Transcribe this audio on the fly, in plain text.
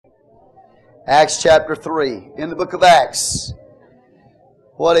Acts chapter 3, in the book of Acts.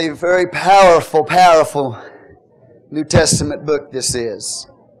 What a very powerful, powerful New Testament book this is.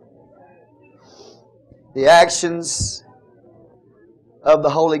 The actions of the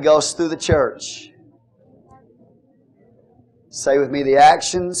Holy Ghost through the church. Say with me, the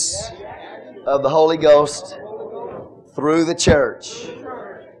actions of the Holy Ghost through the church.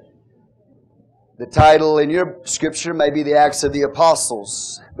 The title in your scripture may be the Acts of the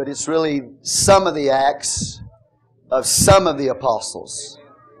Apostles, but it's really some of the acts of some of the apostles.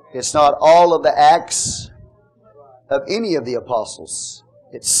 It's not all of the acts of any of the apostles.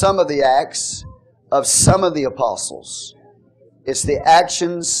 It's some of the acts of some of the apostles. It's the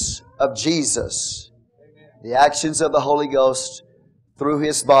actions of Jesus, the actions of the Holy Ghost through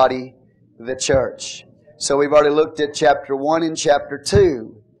His body, the church. So we've already looked at chapter 1 and chapter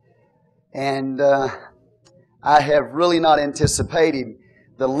 2. And I have really not anticipated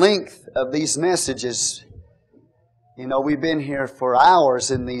the length of these messages. You know, we've been here for hours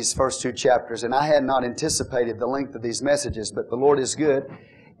in these first two chapters, and I had not anticipated the length of these messages, but the Lord is good,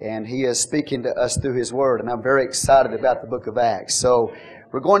 and He is speaking to us through His Word, and I'm very excited about the book of Acts. So,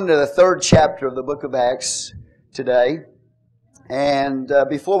 we're going to the third chapter of the book of Acts today, and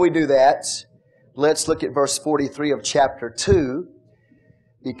before we do that, let's look at verse 43 of chapter 2,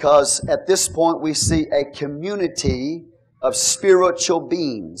 because at this point we see a community of spiritual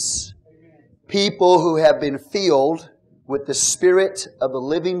beings. People who have been filled with the Spirit of the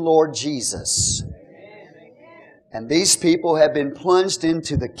living Lord Jesus. And these people have been plunged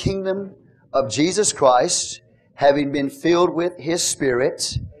into the kingdom of Jesus Christ, having been filled with His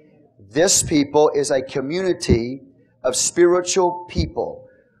Spirit. This people is a community of spiritual people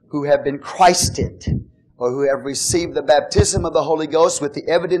who have been Christed, or who have received the baptism of the Holy Ghost with the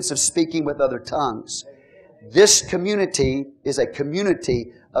evidence of speaking with other tongues. This community is a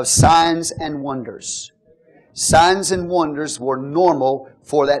community of signs and wonders. Signs and wonders were normal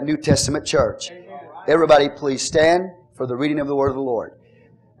for that New Testament church. Everybody please stand for the reading of the Word of the Lord.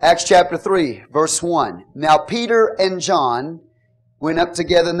 Acts chapter 3, verse 1. Now Peter and John went up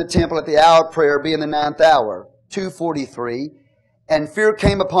together in the temple at the hour of prayer, being the 9th hour, 2:43. And fear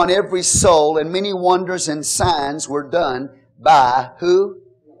came upon every soul, and many wonders and signs were done by who?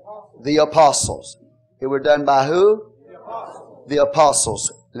 The apostles. They were done by who? The apostles. The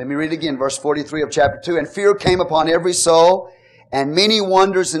apostles. Let me read again, verse 43 of chapter 2. And fear came upon every soul, and many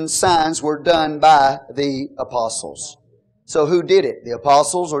wonders and signs were done by the apostles. So who did it? The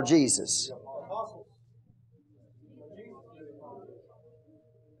apostles or Jesus?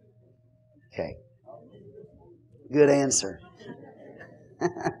 Okay. Good answer.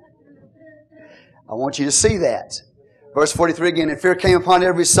 I want you to see that. Verse 43 again, and fear came upon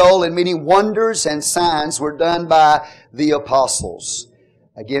every soul, and many wonders and signs were done by the apostles.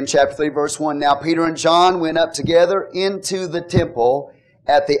 Again, chapter 3, verse 1. Now Peter and John went up together into the temple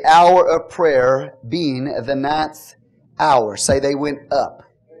at the hour of prayer, being the 9th hour. Say they went up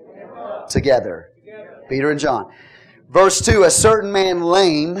together. Peter and John. Verse 2, a certain man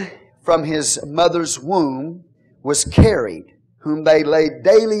lame from his mother's womb was carried, whom they laid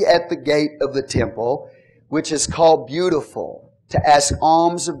daily at the gate of the temple, which is called Beautiful, to ask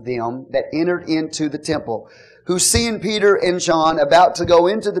alms of them that entered into the temple, who seeing Peter and John about to go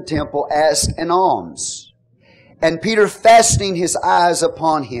into the temple, asked an alms. And Peter, fastening his eyes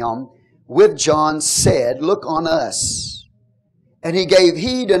upon him with John, said, Look on us. And he gave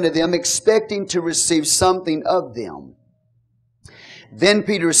heed unto them, expecting to receive something of them. Then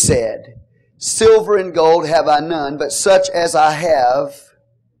Peter said, Silver and gold have I none, but such as I have,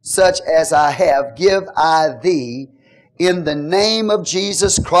 give I thee. In the name of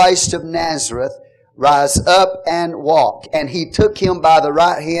Jesus Christ of Nazareth, rise up and walk. And he took him by the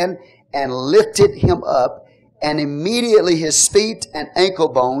right hand and lifted him up, and immediately his feet and ankle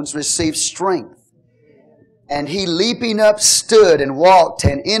bones received strength. And he leaping up stood and walked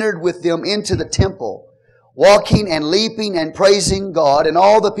and entered with them into the temple, walking and leaping and praising God. And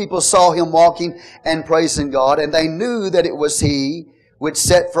all the people saw him walking and praising God, and they knew that it was he which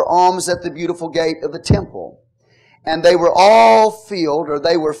sat for alms at the beautiful gate of the temple. And they were all filled, or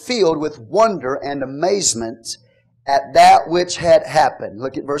they were filled with wonder and amazement at that which had happened.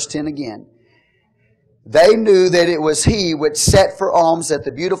 Look at verse 10 again. They knew that it was he which sat for alms at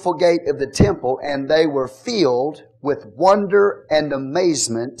the beautiful gate of the temple, and they were filled with wonder and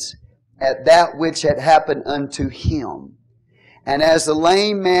amazement at that which had happened unto him. And as the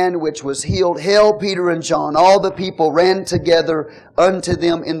lame man which was healed held Peter and John, all the people ran together unto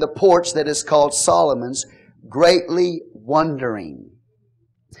them in the porch that is called Solomon's, greatly wondering.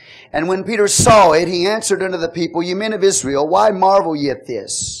 And when Peter saw it, he answered unto the people, Ye men of Israel, why marvel ye at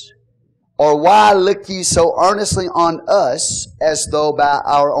this? Or why look ye so earnestly on us, as though by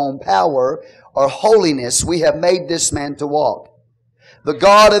our own power or holiness we have made this man to walk? The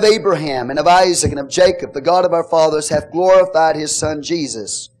God of Abraham and of Isaac and of Jacob, the God of our fathers, hath glorified His Son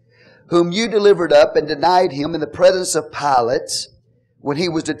Jesus, whom you delivered up and denied Him in the presence of Pilate, when he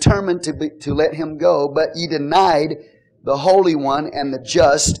was determined to let Him go. But ye denied the Holy One and the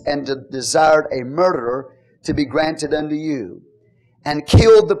just, and desired a murderer to be granted unto you, and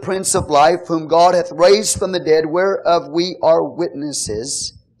killed the Prince of Life, whom God hath raised from the dead, whereof we are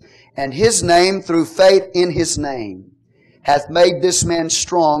witnesses. And His name, through faith in His name, hath made this man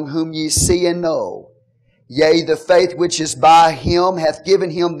strong, whom ye see and know. Yea, the faith which is by Him hath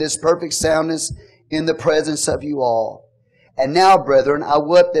given him this perfect soundness in the presence of you all. And now, brethren, I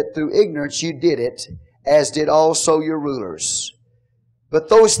wot that through ignorance you did it, as did also your rulers. But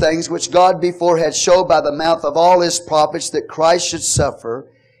those things which God before had showed by the mouth of all His prophets that Christ should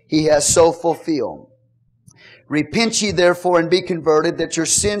suffer, He has so fulfilled. Repent ye therefore and be converted, that your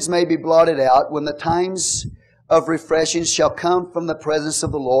sins may be blotted out, when the times of refreshing shall come from the presence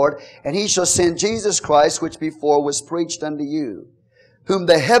of the Lord, and He shall send Jesus Christ, which before was preached unto you, whom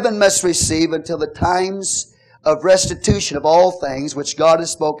the heaven must receive until the times of restitution of all things, which God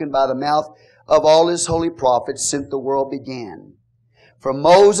has spoken by the mouth of all His holy prophets since the world began. For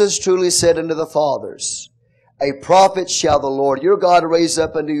Moses truly said unto the fathers, A prophet shall the Lord your God raise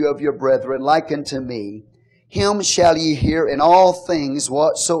up unto you of your brethren, like unto me. Him shall ye hear in all things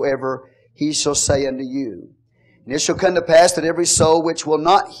whatsoever He shall say unto you. And it shall come to pass that every soul which will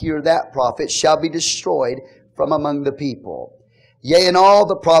not hear that prophet shall be destroyed from among the people. Yea, and all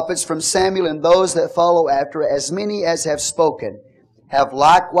the prophets from Samuel and those that follow after, as many as have spoken, have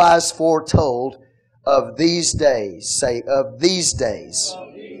likewise foretold of these days. Say, of these days.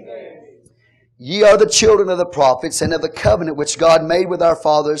 Ye are the children of the prophets, and of the covenant which God made with our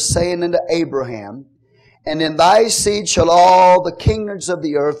fathers, saying unto Abraham, And in thy seed shall all the kingdoms of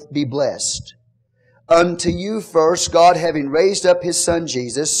the earth be blessed. Unto you first, God, having raised up His Son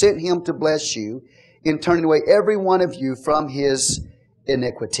Jesus, sent Him to bless you, in turning away every one of you from his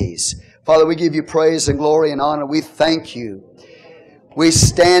iniquities. Father, we give you praise and glory and honor. We thank you. We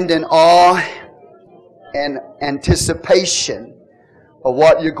stand in awe and anticipation of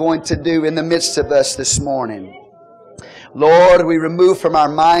what you're going to do in the midst of us this morning. Lord, we remove from our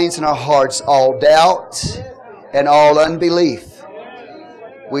minds and our hearts all doubt and all unbelief.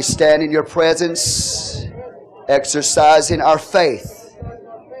 We stand in your presence, exercising our faith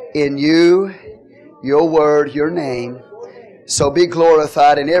in you, your word, your name. So be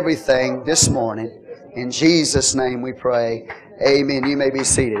glorified in everything this morning. In Jesus' name we pray. Amen. You may be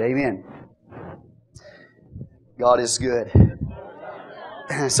seated. Amen. God is good.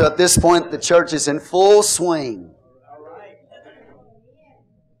 So at this point, the church is in full swing.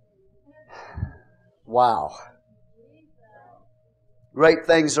 Wow. Great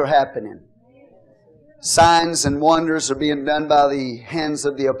things are happening. Signs and wonders are being done by the hands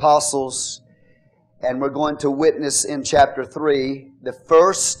of the apostles. And we're going to witness in chapter 3 the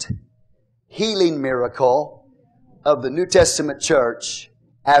first healing miracle of the New Testament church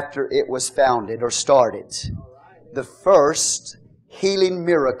after it was founded or started. The first healing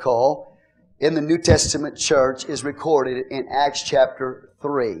miracle in the New Testament church is recorded in Acts chapter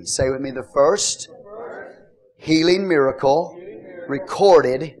 3. Say with me, the first healing miracle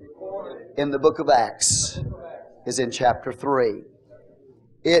recorded in the book of Acts is in chapter 3.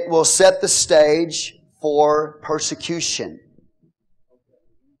 It will set the stage for persecution.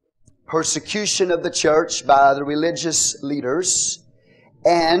 Persecution of the church by the religious leaders.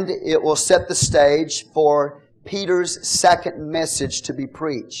 And it will set the stage for Peter's second message to be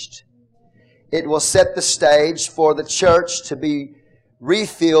preached. It will set the stage for the church to be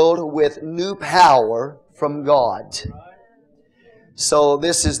refilled with new power from God. So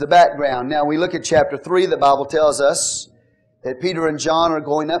this is the background. Now we look at chapter 3. The Bible tells us that Peter and John are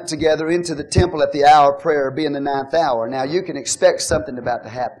going up together into the temple at the hour of prayer, being the 9th hour. Now you can expect something about to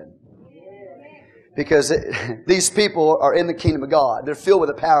happen. Because these people are in the kingdom of God. They're filled with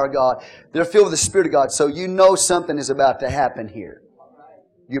the power of God. They're filled with the Spirit of God. So you know something is about to happen here.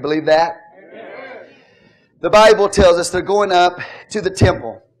 You believe that? The Bible tells us they're going up to the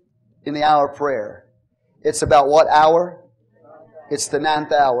temple in the hour of prayer. It's about what hour? It's the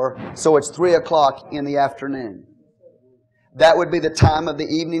 9th hour. So it's 3 o'clock in the afternoon. That would be the time of the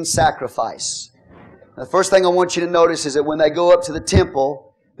evening sacrifice. The first thing I want you to notice is that when they go up to the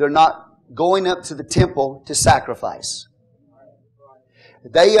temple, they're not going up to the temple to sacrifice.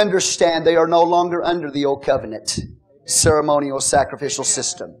 They understand they are no longer under the old covenant ceremonial sacrificial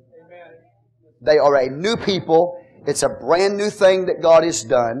system. They are a new people. It's a brand new thing that God has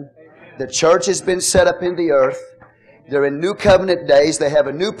done. The church has been set up in the earth. They're in new covenant days. They have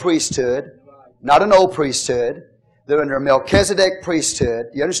a new priesthood, not an old priesthood. They're under a Melchizedek priesthood.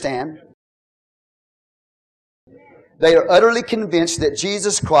 You understand? They are utterly convinced that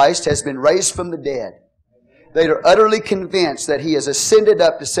Jesus Christ has been raised from the dead. They are utterly convinced that He has ascended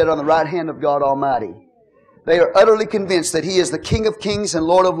up to sit on the right hand of God Almighty. They are utterly convinced that He is the King of kings and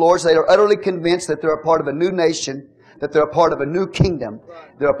Lord of lords. They are utterly convinced that they're a part of a new nation, that they're a part of a new kingdom.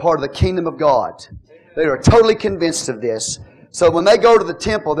 They're a part of the kingdom of God. They are totally convinced of this. So when they go to the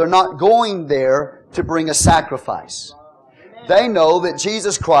temple, they're not going there to bring a sacrifice. They know that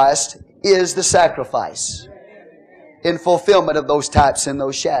Jesus Christ is the sacrifice in fulfillment of those types and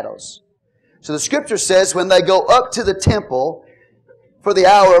those shadows. So the Scripture says when they go up to the temple for the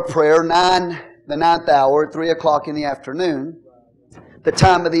hour of prayer, the ninth hour, 3 o'clock in the afternoon, the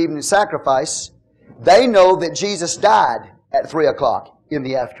time of the evening sacrifice, they know that Jesus died at 3 o'clock in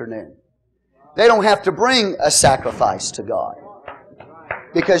the afternoon. They don't have to bring a sacrifice to God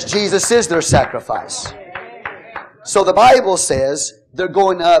because Jesus is their sacrifice. So the Bible says they're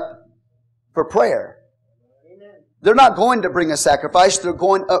going up for prayer. They're not going to bring a sacrifice. They're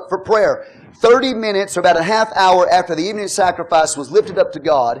going up for prayer. 30 minutes or about a half hour after the evening sacrifice was lifted up to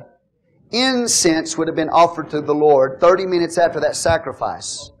God, incense would have been offered to the Lord 30 minutes after that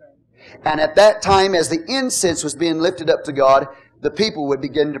sacrifice. And at that time, as the incense was being lifted up to God, the people would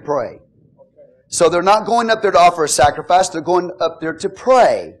begin to pray. So they're not going up there to offer a sacrifice. They're going up there to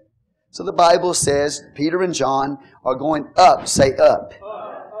pray. So the Bible says Peter and John are going up. Say up.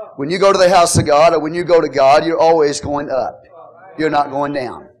 When you go to the house of God or when you go to God, you're always going up. You're not going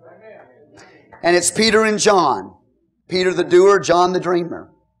down. And it's Peter and John. Peter the doer, John the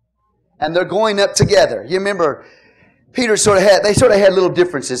dreamer. And they're going up together. You remember, they sort of had little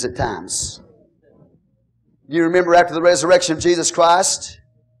differences at times. You remember after the resurrection of Jesus Christ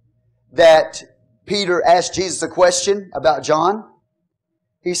that Peter asked Jesus a question about John?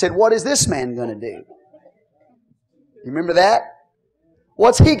 He said, "What is this man going to do?" You remember that?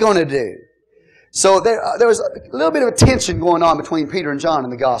 What's he going to do? So there was a little bit of a tension going on between Peter and John in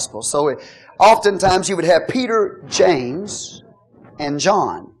the gospel. So oftentimes you would have Peter, James, and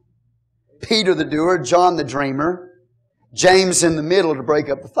John. Peter the doer, John the dreamer, James in the middle to break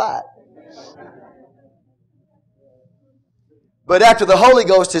up the fight. But after the Holy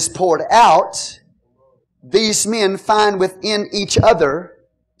Ghost is poured out, these men find within each other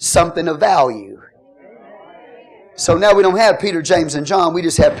something of value. So now we don't have Peter, James, and John. We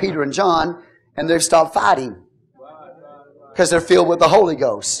just have Peter and John, and they've stopped fighting because they're filled with the Holy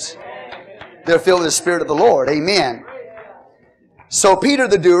Ghost. They're filled with the Spirit of the Lord. Amen. So Peter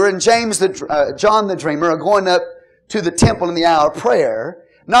the doer and John the dreamer are going up to the temple in the hour of prayer,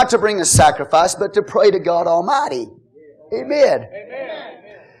 not to bring a sacrifice, but to pray to God Almighty. Amen.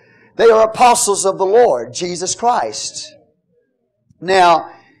 They are apostles of the Lord, Jesus Christ.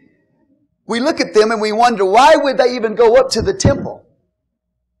 Now, we look at them and we wonder, why would they even go up to the temple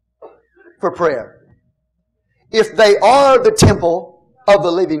for prayer? If they are the temple of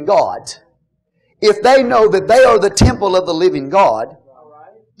the living God, if they know that they are the temple of the living God,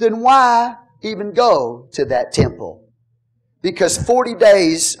 then why even go to that temple? Because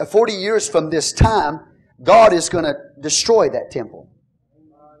 40 years from this time, God is going to destroy that temple.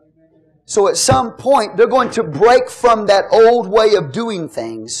 So at some point, they're going to break from that old way of doing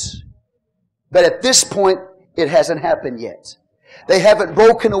things. But at this point, it hasn't happened yet. They haven't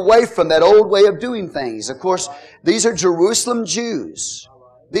broken away from that old way of doing things. Of course, these are Jerusalem Jews.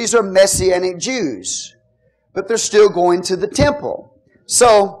 These are Messianic Jews. But they're still going to the temple.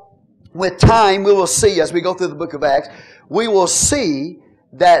 So, with time, we will see, as we go through the book of Acts, we will see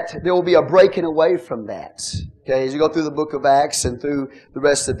that there will be a breaking away from that. Okay, as you go through the book of Acts and through the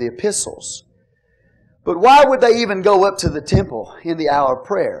rest of the epistles. But why would they even go up to the temple in the hour of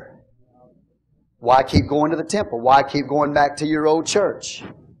prayer? Why keep going to the temple? Why keep going back to your old church?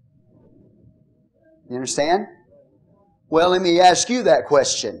 You understand? Well, let me ask you that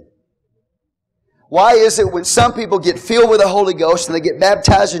question. Why is it when some people get filled with the Holy Ghost and they get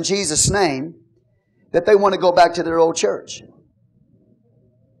baptized in Jesus' name that they want to go back to their old church?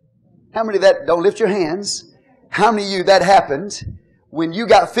 How many of that, don't lift your hands, how many of you that happened when you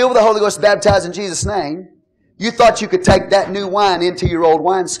got filled with the Holy Ghost and baptized in Jesus' name, you thought you could take that new wine into your old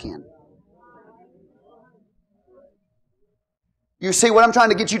wineskin? You see, what I'm trying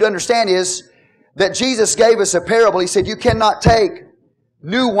to get you to understand is that Jesus gave us a parable. He said, you cannot take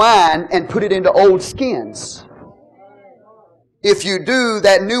new wine and put it into old skins. If you do,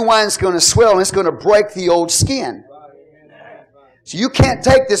 that new wine's going to swell and it's going to break the old skin. So you can't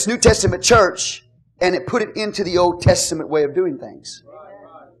take this New Testament church and put it into the Old Testament way of doing things.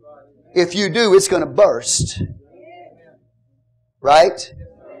 If you do, it's going to burst. Right?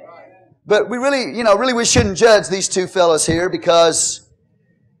 But we really we shouldn't judge these two fellows here, because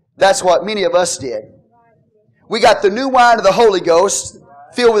that's what many of us did. We got the new wine of the Holy Ghost,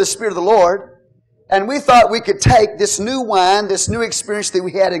 filled with the Spirit of the Lord, and we thought we could take this new wine, this new experience that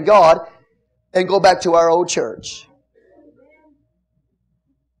we had in God, and go back to our old church.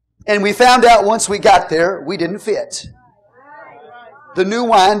 And we found out once we got there, we didn't fit. The new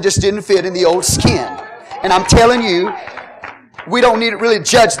wine just didn't fit in the old skin. And I'm telling you, we don't need to really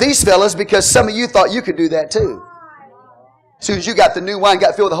judge these fellas, because some of you thought you could do that too. As soon as you got the new wine,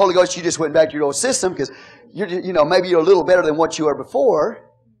 got filled with the Holy Ghost, you just went back to your old system, because maybe you're a little better than what you were before,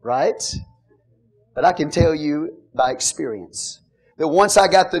 right? But I can tell you by experience that once I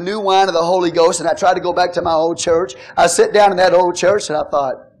got the new wine of the Holy Ghost and I tried to go back to my old church, I sat down in that old church and I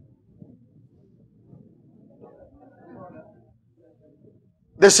thought,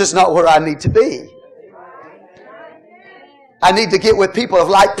 this is not where I need to be. I need to get with people of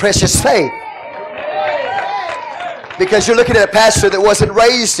like precious faith. Because you're looking at a pastor that wasn't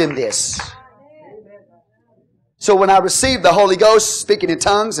raised in this. So when I received the Holy Ghost, speaking in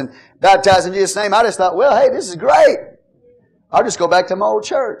tongues and baptized in Jesus' name, I just thought, well, hey, this is great. I'll just go back to my old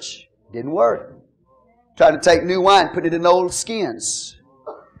church. Didn't work. Tried to take new wine, put it in old skins.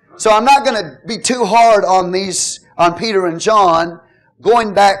 So I'm not going to be too hard on Peter and John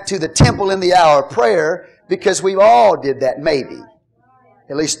going back to the temple in the hour of prayer, because we all did that maybe.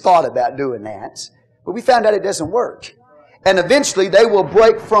 At least thought about doing that. But we found out it doesn't work. And eventually they will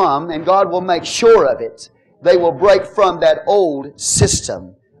break from, and God will make sure of it, they will break from that old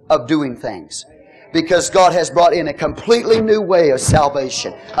system of doing things. Because God has brought in a completely new way of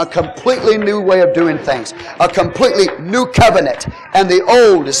salvation. A completely new way of doing things. A completely new covenant. And the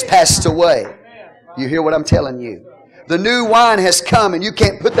old is passed away. You hear what I'm telling you? The new wine has come, and you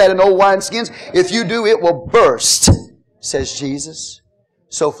can't put that in old wineskins. If you do, it will burst, says Jesus.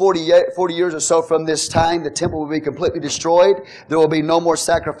 So 40 years or so from this time, the temple will be completely destroyed. There will be no more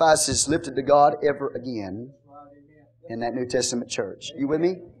sacrifices lifted to God ever again in that New Testament church. You with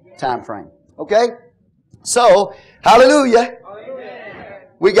me? Time frame. Okay? So, hallelujah.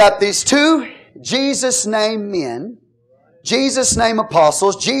 We got these two Jesus-named men, Jesus-named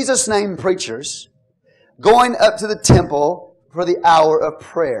apostles, Jesus-named preachers, going up to the temple for the hour of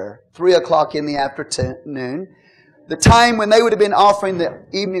prayer, 3 o'clock in the afternoon. The time when they would have been offering the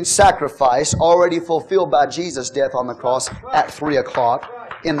evening sacrifice, already fulfilled by Jesus' death on the cross at 3 o'clock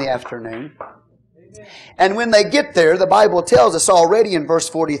in the afternoon. And when they get there, the Bible tells us already in verse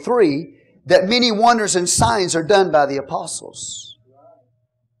 43 that many wonders and signs are done by the apostles.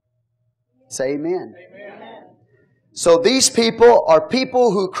 Say amen. So these people are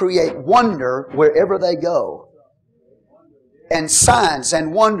people who create wonder wherever they go. And signs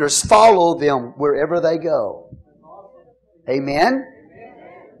and wonders follow them wherever they go. Amen?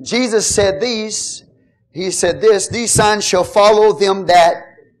 Jesus said these signs shall follow them that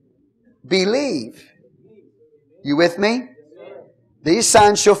believe. You with me? These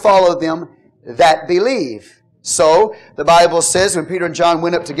signs shall follow them that believe. So, the Bible says when Peter and John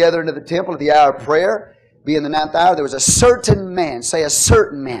went up together into the temple at the hour of prayer, being the 9th hour, there was a certain man. Say, a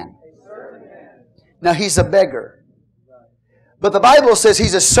certain man. Now, he's a beggar. But the Bible says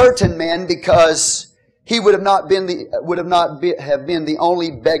he's a certain man because he would not have been the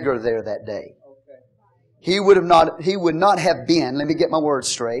only beggar there that day. He would not have been, let me get my words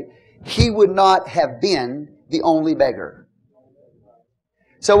straight, he would not have been the only beggar.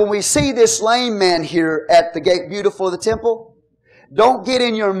 So when we see this lame man here at the gate beautiful of the temple, don't get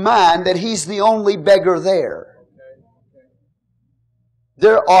in your mind that he's the only beggar there.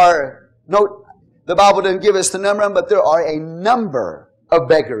 The Bible doesn't give us the number, but there are a number of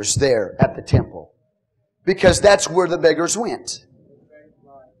beggars there at the temple. Because that's where the beggars went.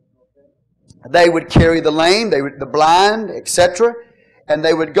 They would carry the lame, the blind, etc. And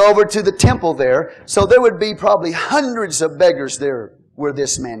they would go over to the temple there. So there would be probably hundreds of beggars there where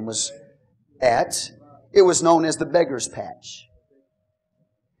this man was at. It was known as the beggar's patch.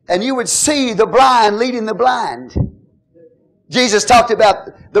 And you would see the blind leading the blind. Jesus talked about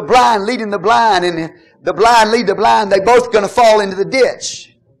the blind leading the blind, and the blind lead the blind. They're both going to fall into the ditch.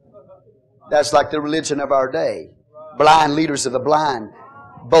 That's like the religion of our day. Blind leaders of the blind,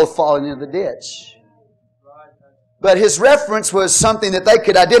 both falling into the ditch. But his reference was something that they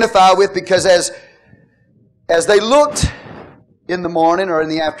could identify with, because as they looked in the morning or in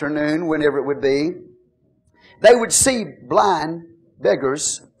the afternoon, whenever it would be, they would see blind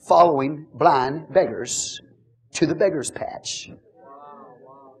beggars following blind beggars to the beggar's patch.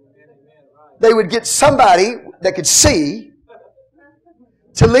 They would get somebody that could see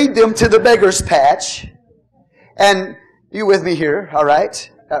to lead them to the beggar's patch. And you with me here, all right?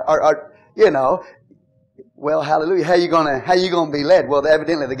 Well, hallelujah. How you gonna be led? Well,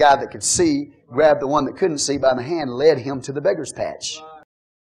 evidently the guy that could see grabbed the one that couldn't see by the hand, led him to the beggar's patch.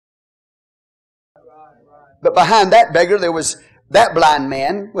 But behind that beggar, there was that blind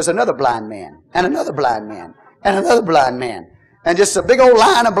man, was another blind man, and another blind man, and another blind man. And just a big old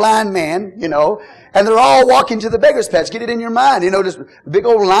line of blind men, and they're all walking to the beggar's patch. Get it in your mind, just a big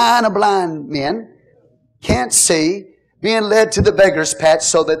old line of blind men, can't see, being led to the beggar's patch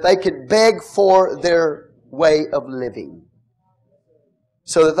so that they could beg for their way of living.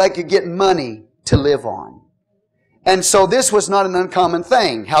 So that they could get money to live on. And so this was not an uncommon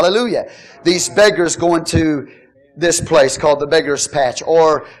thing. Hallelujah. These beggars going to this place called the beggar's patch,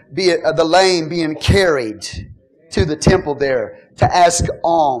 or the lame being carried to the temple there to ask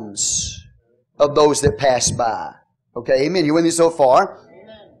alms of those that pass by. Okay, amen. You with me so far?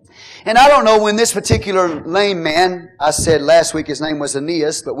 And I don't know when this particular lame man, I said last week his name was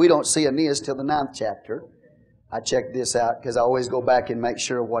Aeneas, but we don't see Aeneas till the 9th chapter. I checked this out because I always go back and make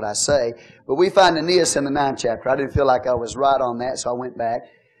sure of what I say. But we find Aeneas in the 9th chapter. I didn't feel like I was right on that, so I went back.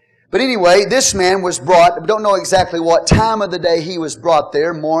 But anyway, this man was brought, we don't know exactly what time of the day he was brought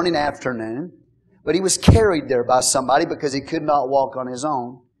there, morning, afternoon. But he was carried there by somebody because he could not walk on his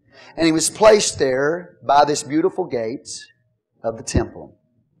own. And he was placed there by this beautiful gate of the temple.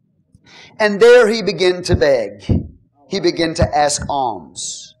 And there he began to beg. He began to ask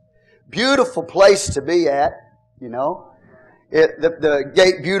alms. Beautiful place to be at, The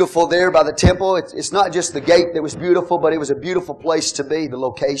gate beautiful there by the temple. It's not just the gate that was beautiful, but it was a beautiful place to be, the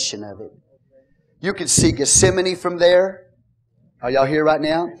location of it. You could see Gethsemane from there. Are y'all here right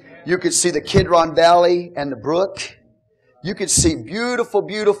now? You could see the Kidron Valley and the brook. You could see beautiful,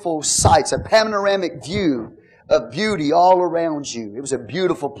 beautiful sights, a panoramic view of beauty all around you. It was a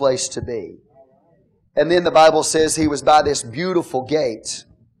beautiful place to be. And then the Bible says he was by this beautiful gate.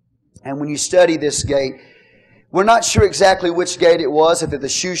 And when you study this gate, we're not sure exactly which gate it was, if it's the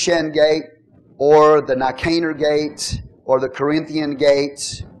Shushan gate, or the Nicanor gate, or the Corinthian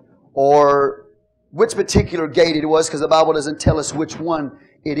gate, or which particular gate it was, because the Bible doesn't tell us which one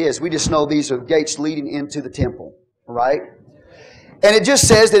it is. We just know these are gates leading into the temple, right? And it just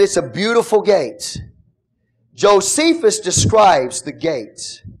says that it's a beautiful gate. Josephus describes the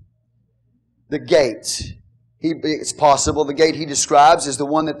gate. The gate. It's possible the gate he describes is the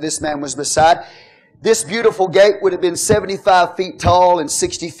one that this man was beside. This beautiful gate would have been 75 feet tall and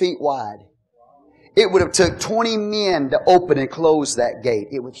 60 feet wide. It would have took 20 men to open and close that gate.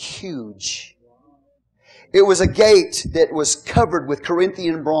 It was huge. It was a gate that was covered with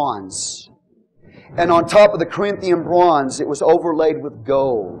Corinthian bronze. And on top of the Corinthian bronze, it was overlaid with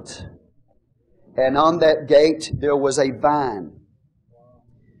gold. And on that gate, there was a vine.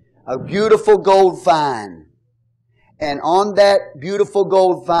 A beautiful gold vine. And on that beautiful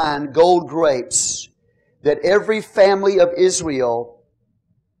gold vine, gold grapes, that every family of Israel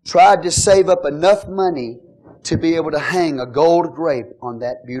tried to save up enough money to be able to hang a gold grape on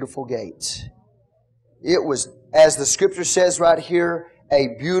that beautiful gate. It was, as the Scripture says right here, a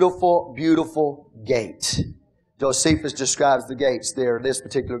beautiful, beautiful gate. Josephus describes the gates there, this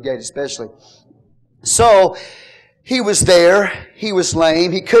particular gate especially. So, he was there. He was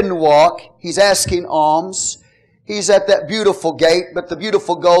lame. He couldn't walk. He's asking alms. He's at that beautiful gate, but the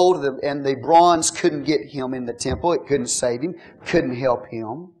beautiful gold and the bronze couldn't get him in the temple. It couldn't save him. Couldn't help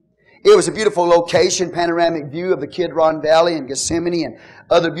him. It was a beautiful location, panoramic view of the Kidron Valley and Gethsemane and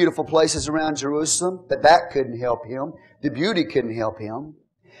other beautiful places around Jerusalem, but that couldn't help him. The beauty couldn't help him.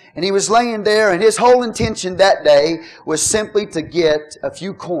 And he was laying there, and his whole intention that day was simply to get a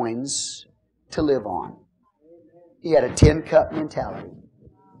few coins to live on. He had a 10-cup mentality.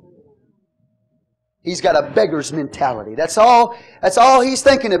 He's got a beggar's mentality. That's all he's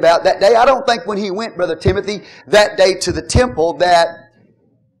thinking about that day. I don't think when he went, Brother Timothy, that day to the temple that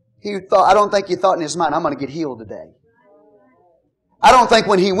I don't think he thought in his mind, I'm going to get healed today. I don't think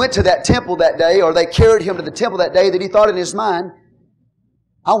when he went to that temple that day, or they carried him to the temple that day, that he thought in his mind,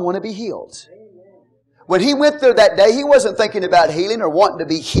 I want to be healed. When he went there that day, he wasn't thinking about healing or wanting to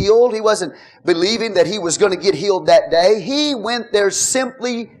be healed. He wasn't believing that he was going to get healed that day. He went there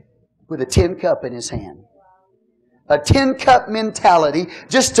simply with a 10-cup in his hand. A 10-cup mentality,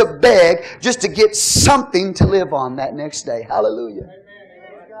 just to beg, just to get something to live on that next day. Hallelujah.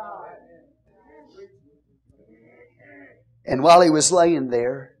 And while he was laying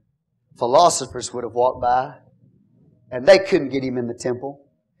there, philosophers would have walked by, and they couldn't get him in the temple.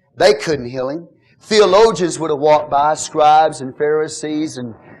 They couldn't heal him. Theologians would have walked by, scribes and Pharisees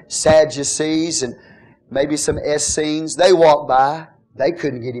and Sadducees and maybe some Essenes. They walked by. They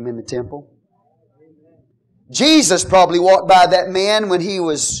couldn't get him in the temple. Jesus probably walked by that man when he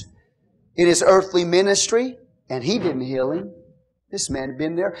was in his earthly ministry, and he didn't heal him. This man had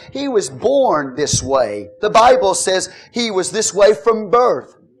been there. He was born this way. The Bible says he was this way from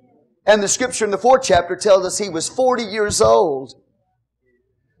birth. And the Scripture in the 4th chapter tells us he was 40 years old.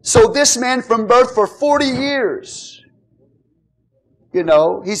 So this man from birth for 40 years,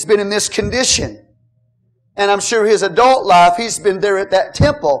 he's been in this condition. And I'm sure his adult life, he's been there at that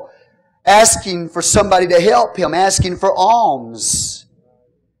temple asking for somebody to help him, asking for alms.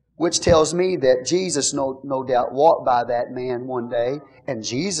 Which tells me that Jesus no doubt walked by that man one day and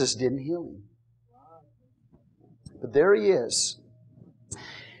Jesus didn't heal him. But there he is.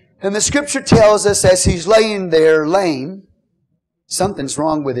 And the Scripture tells us as he's laying there lame, something's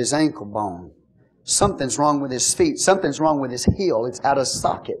wrong with his ankle bone. Something's wrong with his feet. Something's wrong with his heel. It's out of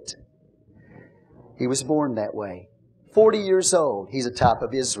socket. He was born that way. 40 years old. He's a type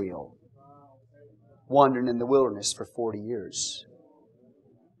of Israel. Wandering in the wilderness for 40 years.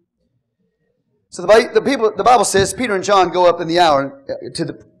 So the Bible says Peter and John go up in the hour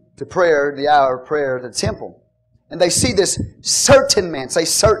to prayer, the hour of prayer at the temple. And they see this certain man. Say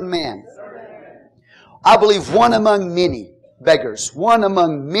certain man. I believe one among many beggars. One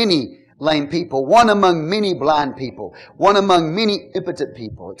among many lame people. One among many blind people. One among many impotent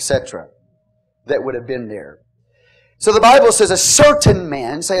people, etc. that would have been there. So the Bible says a certain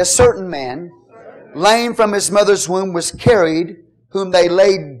man, say a certain man, lame from his mother's womb was carried, whom they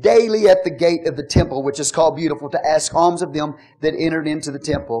laid daily at the gate of the temple, which is called Beautiful, to ask alms of them that entered into the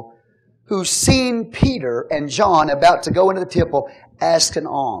temple, who seeing Peter and John about to go into the temple, asked an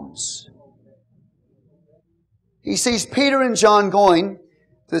alms. He sees Peter and John going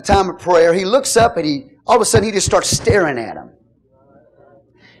to the time of prayer. He looks up and all of a sudden he just starts staring at them.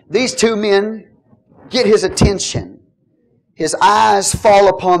 These two men get his attention. His eyes fall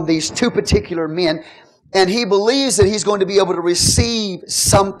upon these two particular men, and he believes that he's going to be able to receive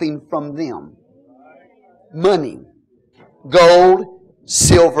something from them. Money, gold,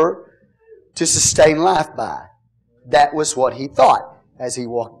 silver, to sustain life by. That was what he thought as he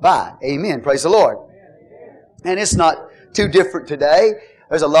walked by. Amen. Praise the Lord. And it's not too different today.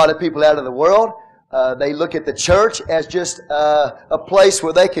 There's a lot of people out of the world. They look at the church as just a place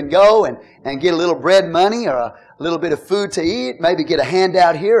where they can go and get a little bread money or a little bit of food to eat, maybe get a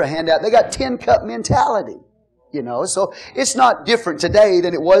handout here, a handout. They got tin cup mentality, So it's not different today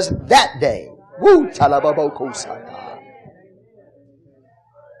than it was that day. Woo!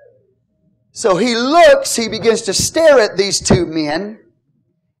 So he begins to stare at these two men,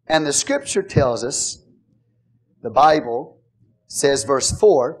 and the Scripture tells us, the Bible says, verse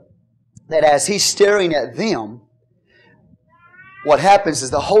 4, that as he's staring at them, what happens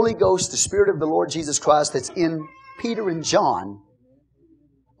is the Holy Ghost, the Spirit of the Lord Jesus Christ that's in Peter and John,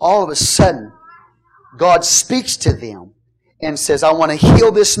 all of a sudden, God speaks to them and says, I want to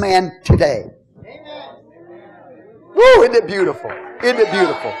heal this man today. Amen. Woo! Isn't it beautiful? Isn't it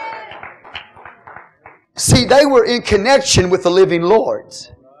beautiful? See, they were in connection with the living Lord.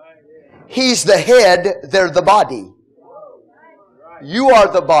 He's the head, they're the body. You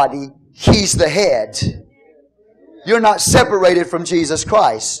are the body, He's the head. You're not separated from Jesus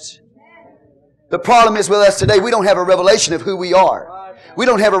Christ. The problem is with us today, we don't have a revelation of who we are. We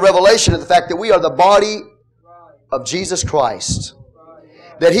don't have a revelation of the fact that we are the body of Jesus Christ.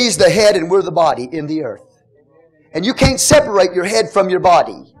 That He's the head and we're the body in the earth. And you can't separate your head from your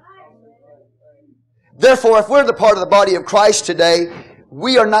body. Therefore, if we're the part of the body of Christ today,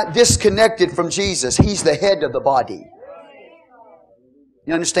 we are not disconnected from Jesus. He's the head of the body.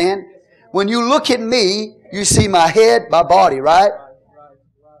 You understand? When you look at me, you see my head, my body, right?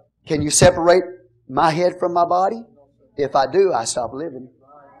 Can you separate my head from my body? If I do, I stop living.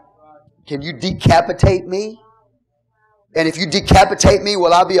 Can you decapitate me? And if you decapitate me,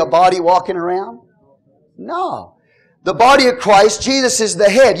 will I be a body walking around? No. The body of Christ, Jesus is the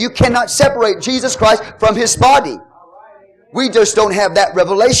head. You cannot separate Jesus Christ from His body. We just don't have that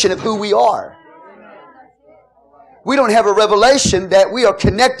revelation of who we are. We don't have a revelation that we are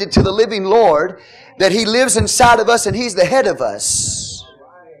connected to the living Lord, that He lives inside of us and He's the head of us.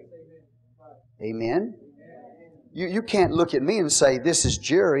 Amen? You can't look at me and say, this is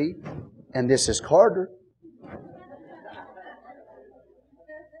Jerry and this is Carter.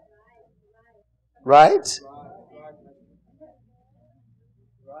 Right?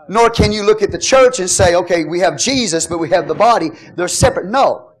 Nor can you look at the church and say, okay, we have Jesus, but we have the body. They're separate.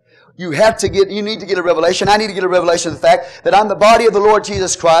 No. You need to get a revelation. I need to get a revelation of the fact that I'm the body of the Lord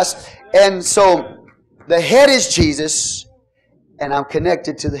Jesus Christ. And so the head is Jesus, and I'm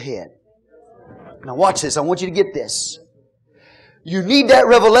connected to the head. Now watch this. I want you to get this. You need that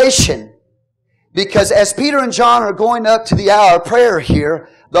revelation, because as Peter and John are going up to the hour of prayer here,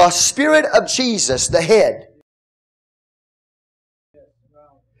 the Spirit of Jesus, the head,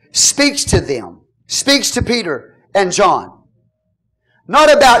 speaks to them, speaks to Peter and John.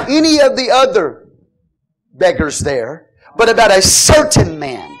 Not about any of the other beggars there, but about a certain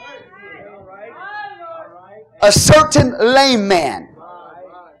man. A certain lame man.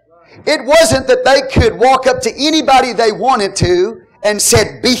 It wasn't that they could walk up to anybody they wanted to and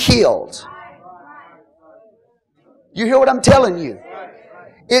said, be healed. You hear what I'm telling you?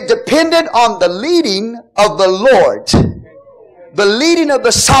 It depended on the leading of the Lord. The leading of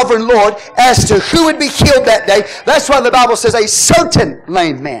the sovereign Lord as to who would be healed that day. That's why the Bible says a certain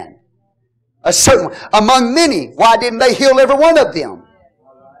lame man. A certain one. Among many. Why didn't they heal every one of them?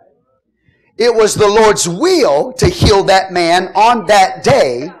 It was the Lord's will to heal that man on that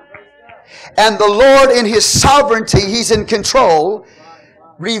day. And the Lord in His sovereignty, He's in control,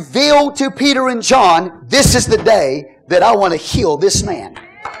 revealed to Peter and John, this is the day that I want to heal this man.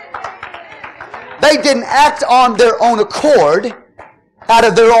 They didn't act on their own accord, out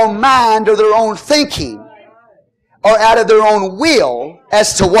of their own mind or their own thinking, or out of their own will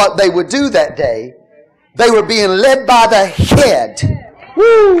as to what they would do that day. They were being led by the head.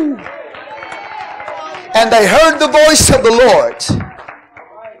 Woo! And they heard the voice of the Lord.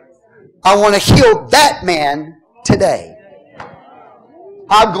 I want to heal that man today.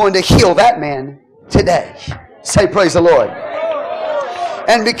 I'm going to heal that man today. Say praise the Lord.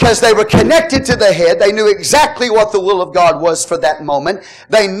 And because they were connected to the head, they knew exactly what the will of God was for that moment.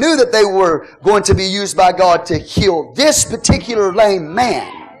 They knew that they were going to be used by God to heal this particular lame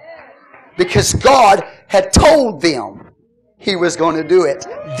man, because God had told them He was going to do it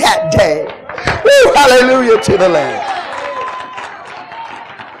that day. Woo, hallelujah to the Lamb.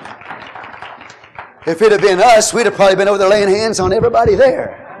 If it had been us, we'd have probably been over there laying hands on everybody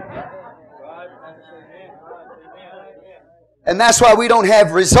there. And that's why we don't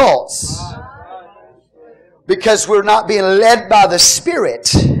have results. Because we're not being led by the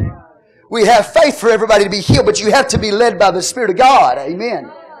Spirit. We have faith for everybody to be healed, but you have to be led by the Spirit of God.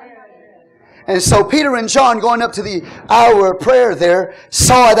 Amen. And so Peter and John, going up to the hour of prayer there,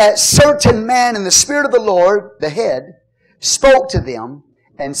 saw that certain man in the Spirit of the Lord, the head, spoke to them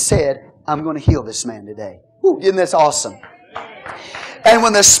and said, I'm going to heal this man today. Woo, isn't that awesome? And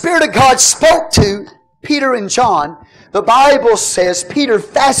when the Spirit of God spoke to Peter and John, the Bible says Peter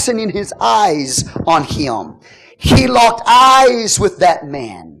fastening his eyes on him. He locked eyes with that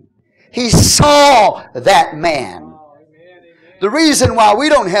man. He saw that man. The reason why we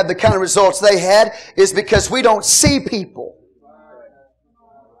don't have the kind of results they had is because we don't see people.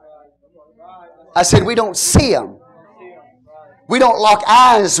 I said we don't see them. We don't lock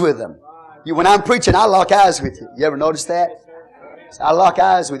eyes with them. When I'm preaching, I lock eyes with you. You ever notice that? I lock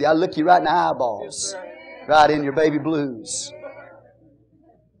eyes with you. I look you right in the eyeballs. Right in your baby blues.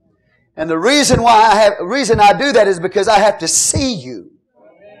 And the reason I do that is because I have to see you.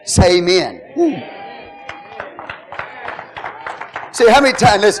 Say amen. See, how many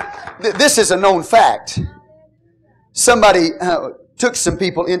times this is a known fact. Somebody took some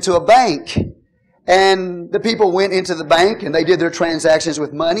people into a bank, and the people went into the bank and they did their transactions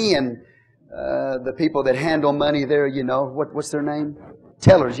with money, and the people that handle money there, you know, what's their name?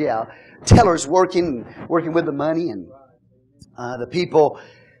 Tellers, yeah. Tellers working with the money, and the people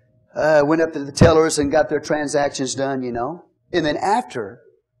went up to the tellers and got their transactions done, you know. And then after,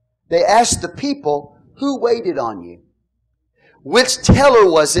 they asked the people, who waited on you? Which teller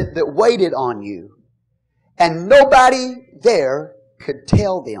was it that waited on you? And nobody there could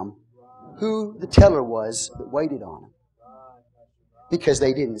tell them who the teller was that waited on them, because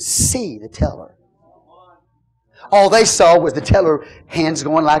they didn't see the teller. All they saw was the teller, hands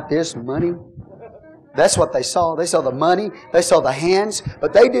going like this, money. That's what they saw. They saw the money. They saw the hands.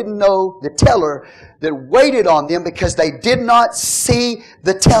 But they didn't know the teller that waited on them, because they did not see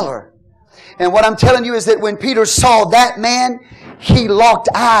the teller. And what I'm telling you is that when Peter saw that man, he locked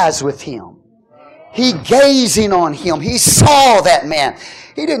eyes with him. He gazing on him. He saw that man.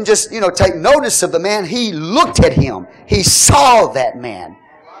 He didn't just, take notice of the man. He looked at him. He saw that man.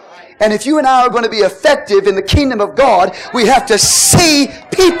 And if you and I are going to be effective in the kingdom of God, we have to see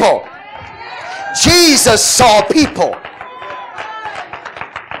people. Jesus saw people.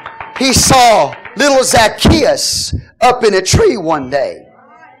 He saw little Zacchaeus up in a tree one day.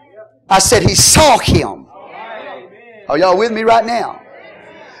 I said he saw him. Are y'all with me right now?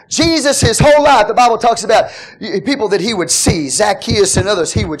 Jesus, his whole life, the Bible talks about people that he would see. Zacchaeus and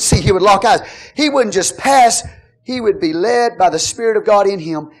others he would see. He would lock eyes. He wouldn't just pass he would be led by the Spirit of God in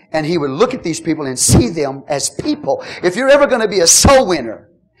him, and he would look at these people and see them as people. If you're ever going to be a soul winner,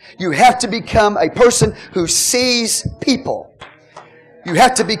 you have to become a person who sees people. You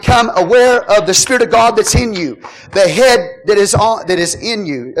have to become aware of the Spirit of God that's in you, the head that is in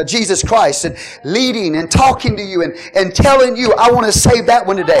you, Jesus Christ, and leading and talking to you and telling you, I want to save that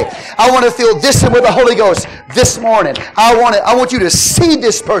one today. I want to feel this with the Holy Ghost this morning. I want you to see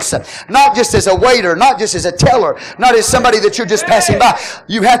this person, not just as a waiter, not just as a teller, not as somebody that you're just passing by.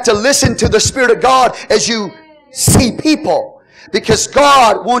 You have to listen to the Spirit of God as you see people. Because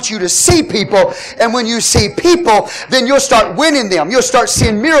God wants you to see people, and when you see people, then you'll start winning them. You'll start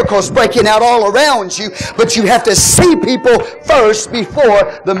seeing miracles breaking out all around you, but you have to see people first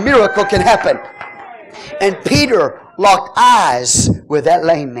before the miracle can happen. And Peter locked eyes with that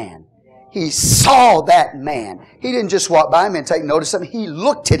lame man. He saw that man. He didn't just walk by him and take notice of him. He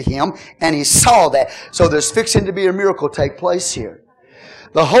looked at him and he saw that. So there's fixing to be a miracle take place here.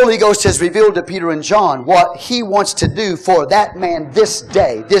 The Holy Ghost has revealed to Peter and John what He wants to do for that man this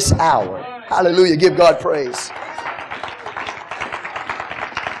day, this hour. Hallelujah. Give God praise.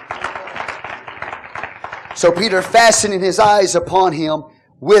 So Peter, fastening his eyes upon him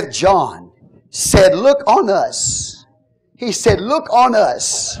with John, said, look on us. He said, look on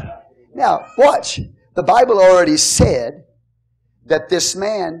us. Now, watch. The Bible already said that this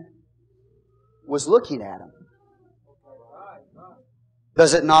man was looking at him.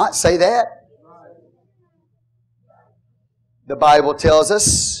 Does it not say that? The Bible tells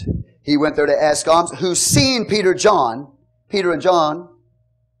us he went there to ask alms. Who seeing Peter and John,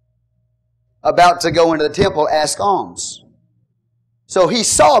 about to go into the temple, ask alms. So he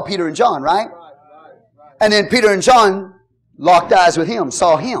saw Peter and John, right? And then Peter and John locked eyes with him,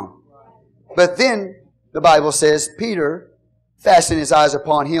 saw him. But then the Bible says Peter, fastening his eyes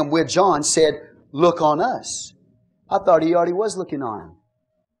upon him with John, said, look on us. I thought he already was looking on him.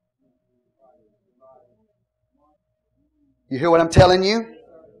 You hear what I'm telling you?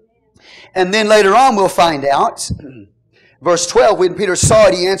 And then later on we'll find out. Verse 12, when Peter saw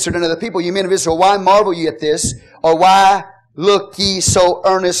it, he answered unto the people, you men of Israel, why marvel ye at this? Or why look ye so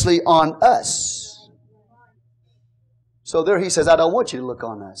earnestly on us? So there he says, I don't want you to look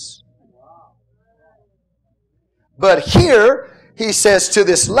on us. But here he says to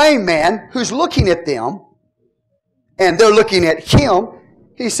this lame man who's looking at them, and they're looking at him,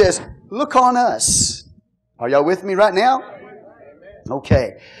 he says, look on us. Are y'all with me right now?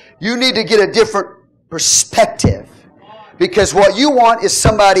 Okay. You need to get a different perspective. Because what you want is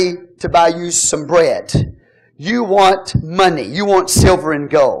somebody to buy you some bread. You want money. You want silver and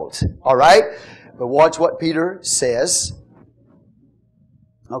gold. Alright? But watch what Peter says.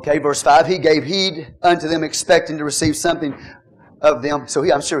 Okay, verse 5. He gave heed unto them, expecting to receive something of them. So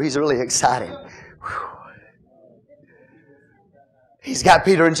I'm sure he's really excited. Whew. He's got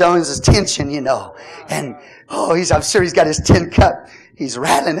Peter and John's attention, you know. And, I'm sure he's got his tin cup. He's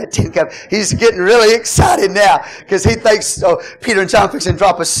rattling that tin cup. He's getting really excited now because he thinks, Peter and John fixing to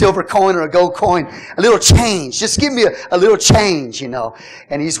drop a silver coin or a gold coin. A little change. Just give me a little change, you know.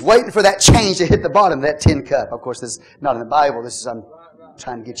 And he's waiting for that change to hit the bottom of that tin cup. Of course, this is not in the Bible. This is, I'm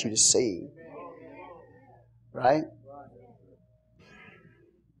trying to get you to see. Right?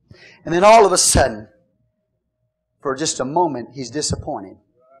 And then all of a sudden, for just a moment, he's disappointed.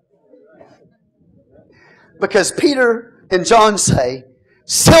 Because Peter and John say,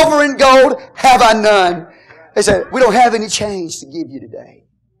 silver and gold have I none. They say, we don't have any change to give you today.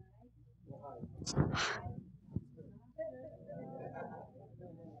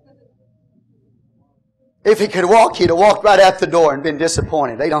 If he could walk, he'd have walked right out the door and been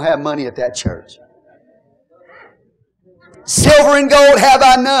disappointed. They don't have money at that church. Silver and gold have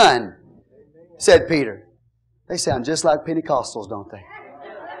I none, said Peter. They sound just like Pentecostals, don't they?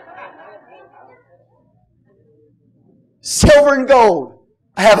 Silver and gold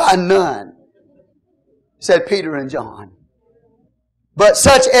have I none, said Peter and John. But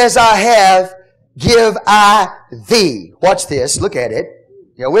such as I have, give I thee. Watch this. Look at it.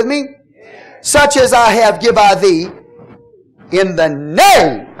 You with me? Such as I have, give I thee in the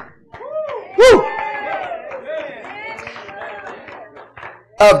name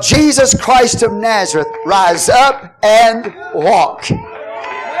of Jesus Christ of Nazareth. Rise up and walk.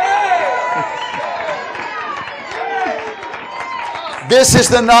 This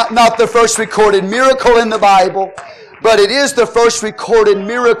is not the first recorded miracle in the Bible, but it is the first recorded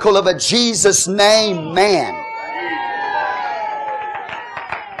miracle of a Jesus name man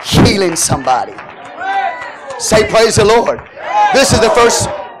healing somebody. Say praise the Lord. This is the first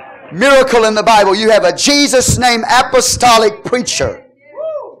miracle in the Bible. You have a Jesus name apostolic preacher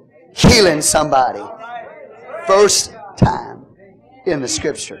healing somebody. First time in the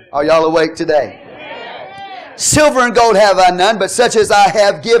Scripture. Are y'all awake today? Silver and gold have I none, but such as I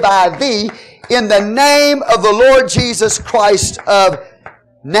have give I thee. In the name of the Lord Jesus Christ of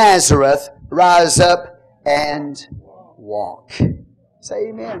Nazareth, rise up and walk. Say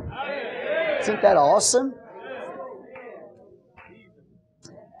amen. Isn't that awesome?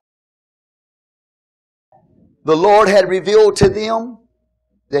 The Lord had revealed to them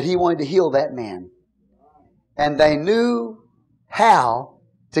that He wanted to heal that man. And they knew how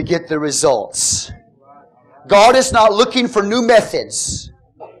to get the results. God is not looking for new methods.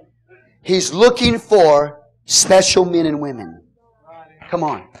 He's looking for special men and women. Come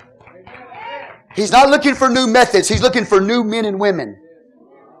on. He's not looking for new methods. He's looking for new men and women.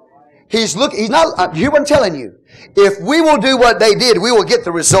 He's not, you hear what I'm telling you? If we will do what they did, we will get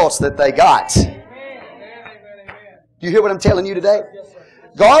the results that they got. You hear what I'm telling you today?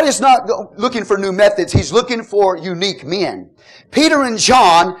 God is not looking for new methods. He's looking for unique men. Peter and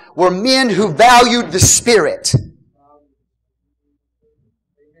John were men who valued the Spirit.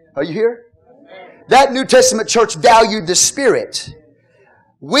 Are you here? That New Testament church valued the Spirit.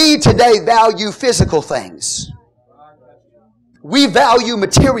 We today value physical things. We value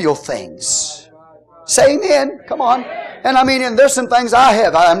material things. Say amen. Come on. And I mean, and there's some things I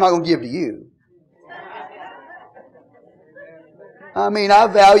have I'm not going to give to you. I mean, I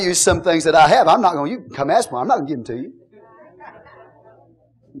value some things that I have. I'm not going to, you can come ask me. I'm not going to give them to you.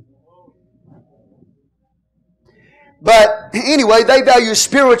 But anyway, they value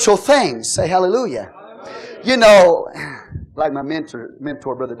spiritual things. Say hallelujah. You know, like my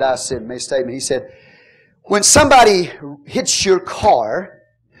mentor Brother Dice said in his statement, he said, when somebody hits your car,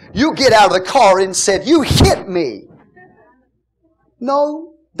 you get out of the car and said, you hit me.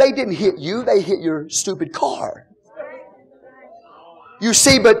 No, they didn't hit you. They hit your stupid car. You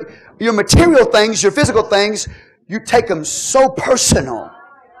see, but your material things, your physical things, you take them so personal.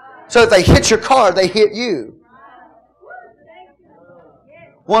 So if they hit your car, they hit you.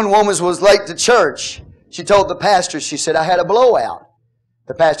 One woman was late to church. She told the pastor, she said, I had a blowout.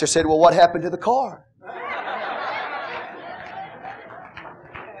 The pastor said, well, what happened to the car?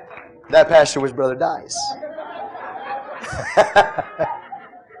 That pastor was Brother Dice.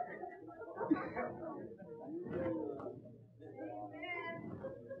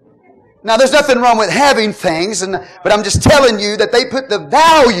 Now, there's nothing wrong with having things, but I'm just telling you that they put the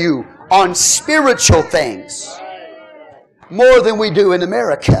value on spiritual things more than we do in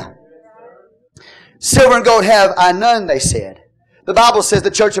America. Silver and gold have I none, they said. The Bible says the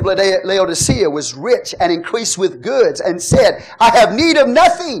church of Laodicea was rich and increased with goods and said, I have need of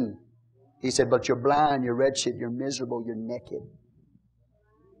nothing. He said, but you're blind, you're wretched, you're miserable, you're naked.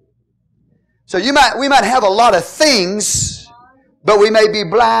 So we might have a lot of things, but we may be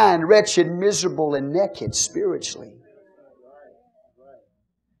blind, wretched, miserable, and naked spiritually.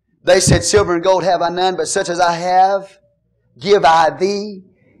 They said, silver and gold have I none, but such as I have, give I thee.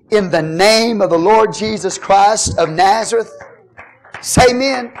 In the name of the Lord Jesus Christ of Nazareth. Say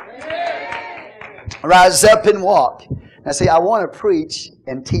amen. Rise up and walk. Now see, I want to preach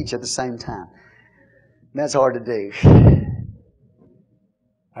and teach at the same time. That's hard to do.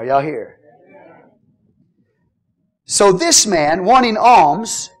 Are y'all here? So this man, wanting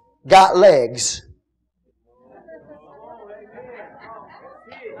alms, got legs.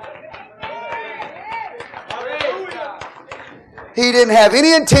 He didn't have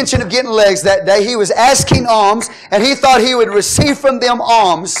any intention of getting legs that day. He was asking alms, and he thought he would receive from them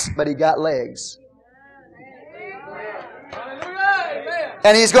alms, but he got legs.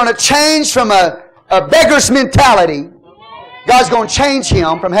 And he's going to change from a beggar's mentality. God's going to change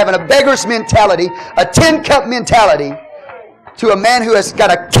him from having a beggar's mentality, a tin-cup mentality, to a man who has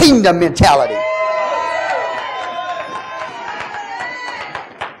got a kingdom mentality.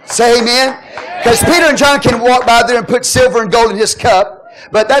 Say amen. Because Peter and John can walk by there and put silver and gold in his cup,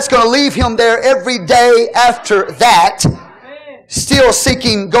 but that's going to leave him there every day after that, still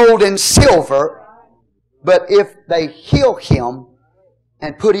seeking gold and silver. But if they heal him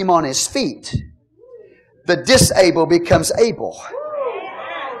and put him on his feet, the disabled becomes able.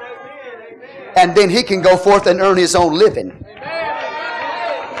 And then he can go forth and earn his own living.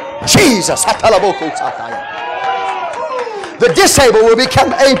 Jesus. The disabled will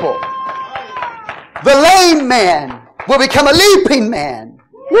become able. The lame man will become a leaping man.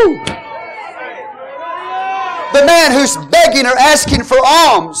 Woo. The man who's begging or asking for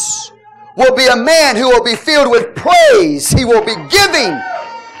alms will be a man who will be filled with praise. He will be giving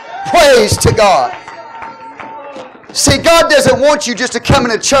praise to God. See, God doesn't want you just to come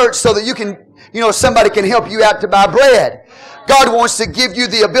into church so that you can, somebody can help you out to buy bread. God wants to give you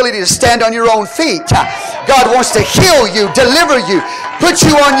the ability to stand on your own feet. God wants to heal you, deliver you, put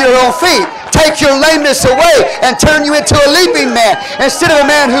you on your own feet, take your lameness away, and turn you into a leaping man. Instead of a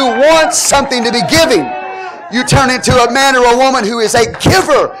man who wants something to be giving, you turn into a man or a woman who is a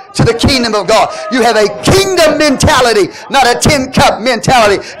giver to the kingdom of God. You have a kingdom mentality, not a tin cup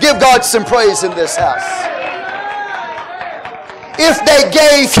mentality. Give God some praise in this house. If they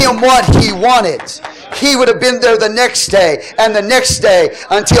gave him what he wanted, he would have been there the next day and the next day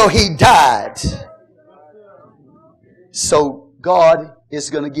until he died. So God is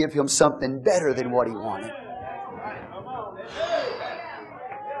going to give him something better than what he wanted.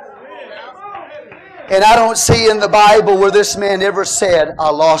 And I don't see in the Bible where this man ever said,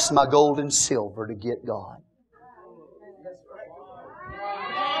 I lost my gold and silver to get God.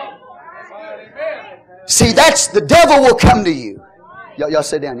 See, that's the devil will come to you. Y'all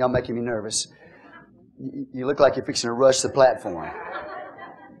sit down. Y'all making me nervous. You look like you're fixing to rush the platform.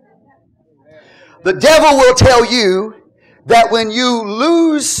 The devil will tell you that when you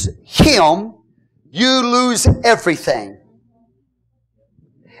lose him, you lose everything.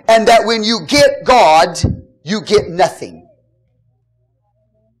 And that when you get God, you get nothing.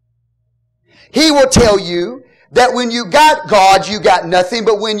 He will tell you that when you got God, you got nothing,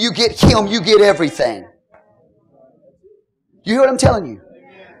 but when you get him, you get everything. You hear what I'm telling you?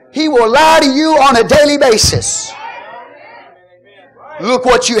 He will lie to you on a daily basis. Look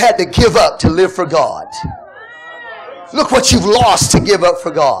what you had to give up to live for God. Look what you've lost to give up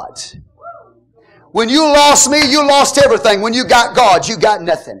for God. When you lost me, you lost everything. When you got God, you got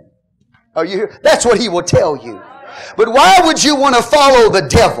nothing. Are you here? That's what he will tell you. But why would you want to follow the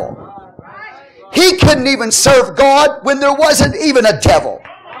devil? He couldn't even serve God when there wasn't even a devil.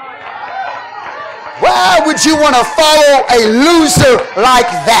 Why would you want to follow a loser like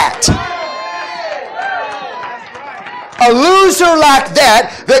that? A loser like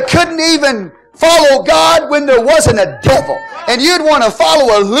that couldn't even follow God when there wasn't a devil. And you'd want to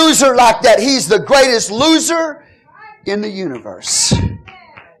follow a loser like that. He's the greatest loser in the universe.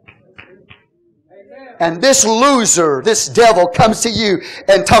 And this loser, this devil, comes to you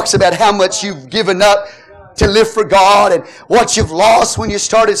and talks about how much you've given up to live for God and what you've lost when you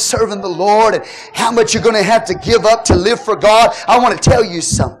started serving the Lord and how much you're going to have to give up to live for God. I want to tell you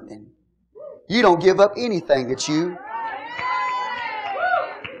something. You don't give up anything that you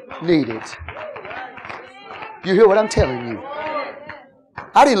needed. You hear what I'm telling you?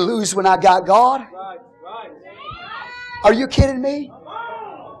 I didn't lose when I got God. Are you kidding me?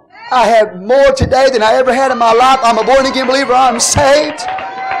 I have more today than I ever had in my life. I'm a born-again believer. I'm saved.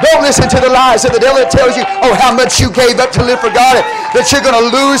 Don't listen to the lies of the devil that tells you, oh, how much you gave up to live for God, that you're going to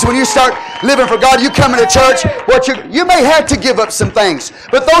lose when you start living for God. You come into church, you may have to give up some things,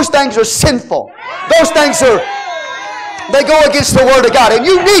 but those things are sinful. Those things they go against the Word of God, and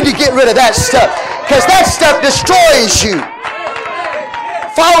you need to get rid of that stuff, because that stuff destroys you.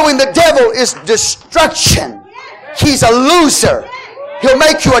 Following the devil is destruction. He's a loser. He'll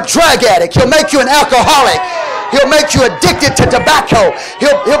make you a drug addict. He'll make you an alcoholic. He'll make you addicted to tobacco.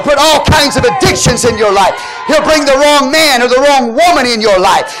 He'll put all kinds of addictions in your life. He'll bring the wrong man or the wrong woman in your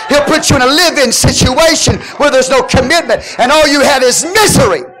life. He'll put you in a live-in situation where there's no commitment and all you have is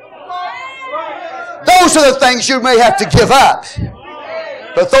misery. Those are the things you may have to give up.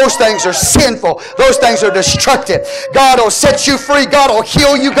 But those things are sinful. Those things are destructive. God will set you free. God will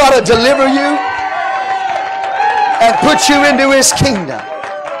heal you. God will deliver you and put you into His kingdom.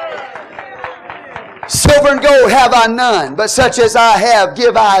 Silver and gold have I none, but such as I have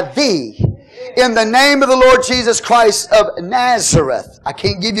give I thee. In the name of the Lord Jesus Christ of Nazareth. I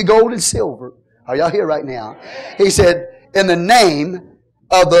can't give you gold and silver. Are y'all here right now? He said, in the name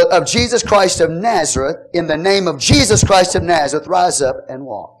of Jesus Christ of Nazareth, in the name of Jesus Christ of Nazareth, rise up and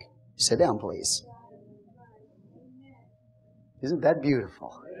walk. Sit down, please. Isn't that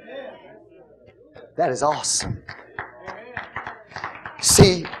beautiful? That is awesome.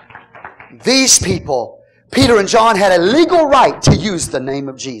 See, these people, Peter and John, had a legal right to use the name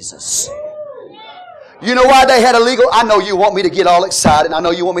of Jesus. You know why they had a legal? I know you want me to get all excited. I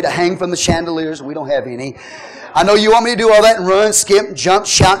know you want me to hang from the chandeliers, and we don't have any. I know you want me to do all that and run, skip, jump,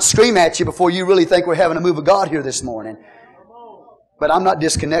 shout, scream at you before you really think we're having a move of God here this morning. But I'm not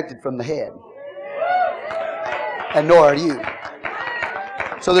disconnected from the head. And nor are you.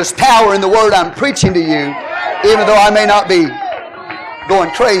 So there's power in the word I'm preaching to you, even though I may not be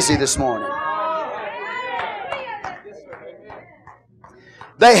going crazy this morning.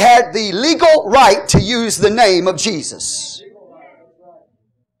 They had the legal right to use the name of Jesus.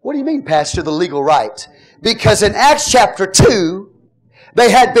 What do you mean, Pastor, the legal right? Because in Acts chapter 2,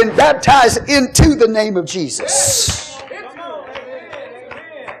 they had been baptized into the name of Jesus.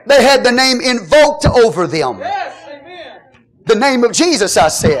 They had the name invoked over them. The name of Jesus, I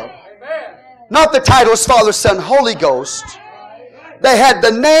said. Not the titles Father, Son, Holy Ghost. They had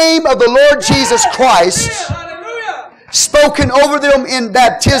the name of the Lord Jesus Christ spoken over them in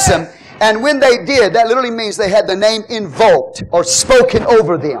baptism. And when they did, that literally means they had the name invoked or spoken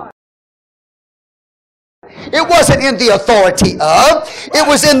over them. It wasn't in the authority of, it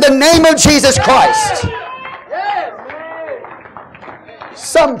was in the name of Jesus Christ.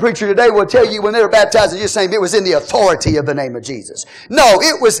 Some preacher today will tell you when they were baptized, they're just saying it was in the authority of the name of Jesus. No,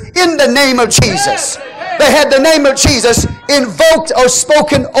 it was in the name of Jesus. They had the name of Jesus invoked or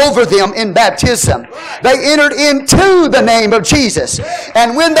spoken over them in baptism. They entered into the name of Jesus.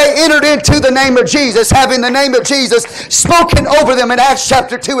 And when they entered into the name of Jesus, having the name of Jesus spoken over them in Acts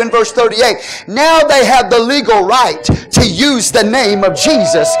chapter 2 and verse 38, now they have the legal right to use the name of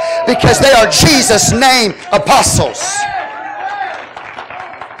Jesus because they are Jesus' name apostles.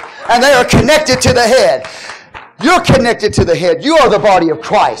 And they are connected to the head. You're connected to the head. You are the body of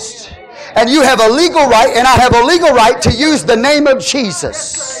Christ. And you have a legal right, and I have a legal right to use the name of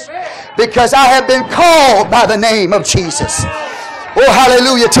Jesus. Because I have been called by the name of Jesus. Oh,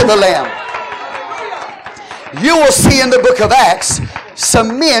 hallelujah to the Lamb. You will see in the book of Acts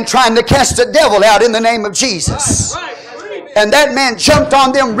some men trying to cast a devil out in the name of Jesus. And that man jumped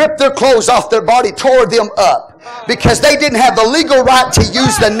on them, ripped their clothes off their body, tore them up. Because they didn't have the legal right to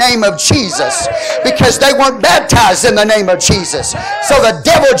use the name of Jesus. Because they weren't baptized in the name of Jesus. So the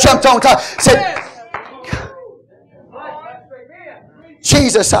devil jumped on top, said,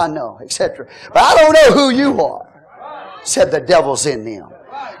 Jesus I know, etc. But I don't know who you are, said the devil's in them.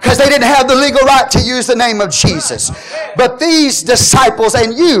 Because they didn't have the legal right to use the name of Jesus. But these disciples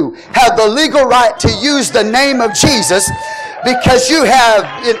and you have the legal right to use the name of Jesus because you have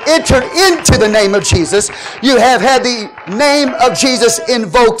entered into the name of Jesus. You have had the name of Jesus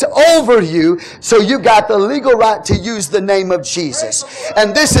invoked over you, so you got the legal right to use the name of Jesus.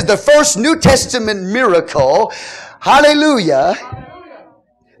 And this is the first New Testament miracle. Hallelujah.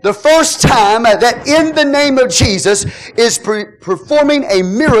 The first time that in the name of Jesus is performing a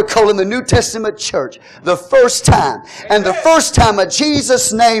miracle in the New Testament church. The first time. And the first time a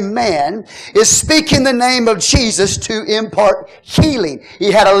Jesus named man is speaking the name of Jesus to impart healing.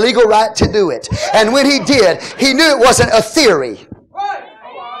 He had a legal right to do it. And when he did, he knew it wasn't a theory.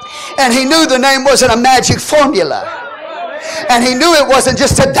 And he knew the name wasn't a magic formula. And he knew it wasn't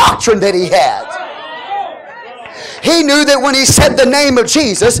just a doctrine that he had. He knew that when he said the name of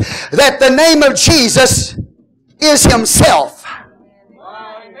Jesus, that the name of Jesus is himself.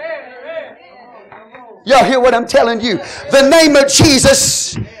 Y'all hear what I'm telling you? The name of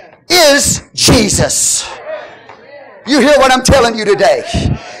Jesus is Jesus. You hear what I'm telling you today?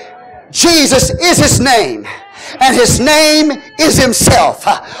 Jesus is his name. And his name is himself.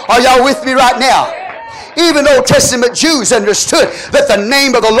 Are y'all with me right now? Even Old Testament Jews understood that the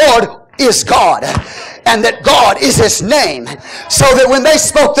name of the Lord is God. And that God is his name. So that when they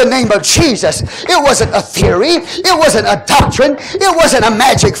spoke the name of Jesus, it wasn't a theory, it wasn't a doctrine, it wasn't a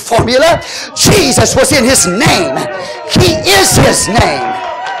magic formula. Jesus was in his name. He is his name.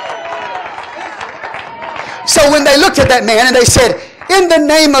 So when they looked at that man and they said, in the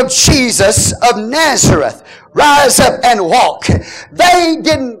name of Jesus of Nazareth, rise up and walk. They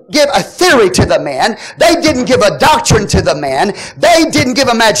didn't give a theory to the man. They didn't give a doctrine to the man. They didn't give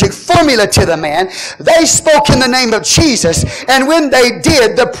a magic formula to the man. They spoke in the name of Jesus. And when they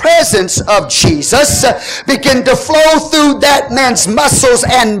did, the presence of Jesus began to flow through that man's muscles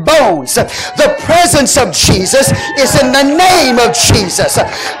and bones. The presence of Jesus is in the name of Jesus.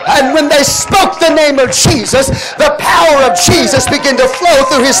 And when they spoke the name of Jesus, the power of Jesus began to flow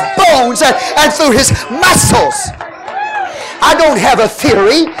through his bones and through his muscles. I don't have a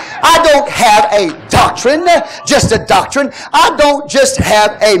theory. I don't have a doctrine, just a doctrine. I don't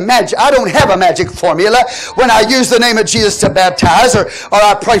have a magic formula when I use the name of Jesus to baptize or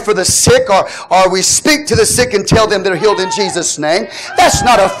I pray for the sick or we speak to the sick and tell them they're healed in Jesus' name. That's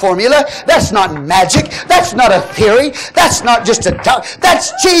not a formula. That's not magic. That's not a theory. That's not just a doctrine.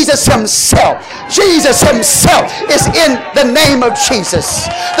 That's Jesus himself. Jesus himself is in the name of Jesus.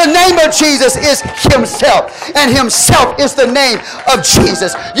 The name of Jesus is himself, and himself is the name of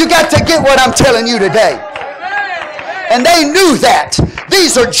Jesus. You got to get what I'm telling you today. And they knew that.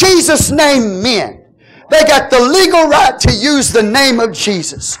 These are Jesus' named men. They got the legal right to use the name of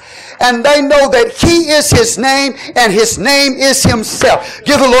Jesus. And they know that he is his name and his name is himself.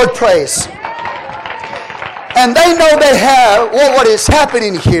 Give the Lord praise. And they know they have, well, what is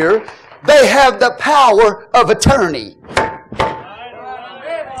happening here, they have the power of attorney.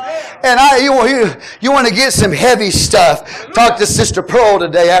 And you want to get some heavy stuff. Talk to Sister Pearl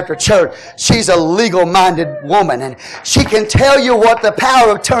today after church. She's a legal-minded woman, and she can tell you what the power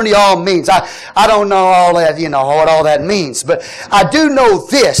of attorney all means. I don't know all that, what all that means, but I do know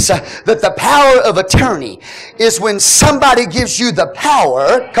this, that the power of attorney is when somebody gives you the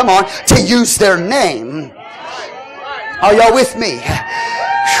power, come on, to use their name. Are y'all with me?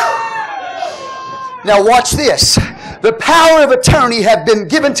 Now watch this. The power of attorney have been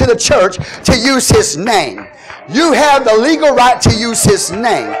given to the church to use His name. You have the legal right to use His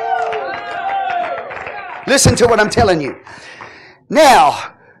name. Listen to what I'm telling you.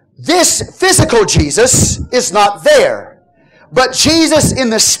 Now, this physical Jesus is not there, but Jesus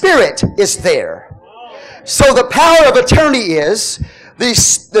in the Spirit is there. So the power of attorney is the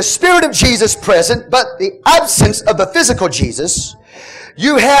Spirit of Jesus present, but the absence of the physical Jesus.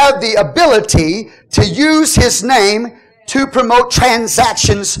 You have the ability to use His name to promote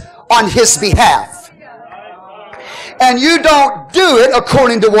transactions on His behalf. And you don't do it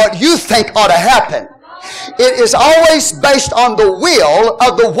according to what you think ought to happen. It is always based on the will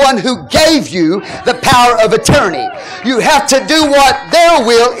of the one who gave you the power of attorney. You have to do what their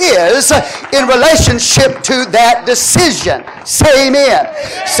will is in relationship to that decision. Say amen.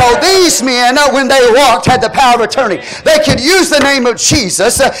 So these men, when they walked, had the power of attorney. They could use the name of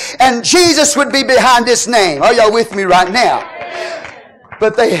Jesus, and Jesus would be behind His name. Are y'all with me right now?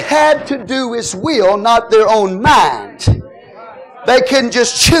 But they had to do His will, not their own mind. They couldn't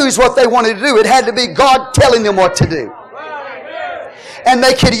just choose what they wanted to do. It had to be God telling them what to do. And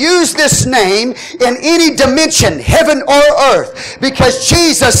they could use this name in any dimension, heaven or earth, because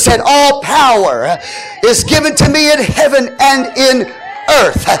Jesus said, all power is given to me in heaven and in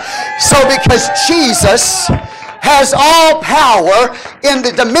earth. So because Jesus has all power in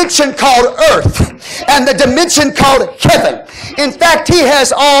the dimension called earth and the dimension called heaven. In fact, He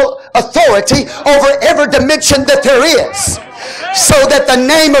has all authority over every dimension that there is. So that the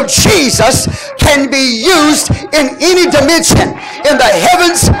name of Jesus can be used in any dimension, in the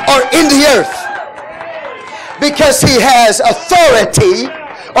heavens or in the earth. Because He has authority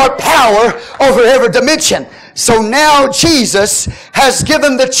or power over every dimension. So now Jesus has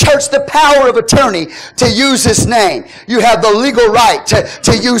given the church the power of attorney to use His name. You have the legal right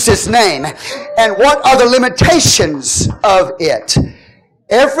to use His name. And what are the limitations of it?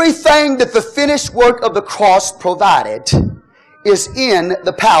 Everything that the finished work of the cross provided is in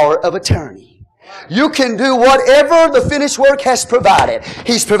the power of attorney. You can do whatever the finished work has provided.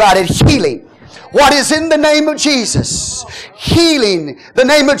 He's provided healing. What is in the name of Jesus? Healing. The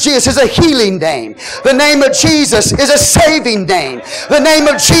name of Jesus is a healing name. The name of Jesus is a saving name. The name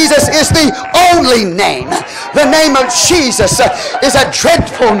of Jesus is the only name. The name of Jesus is a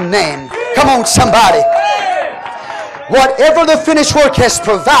dreadful name. Come on, somebody. Whatever the finished work has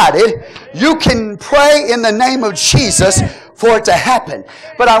provided, you can pray in the name of Jesus for it to happen.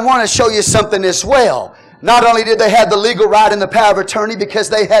 But I want to show you something as well. Not only did they have the legal right and the power of attorney because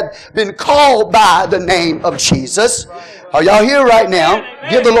they had been called by the name of Jesus. Are y'all here right now?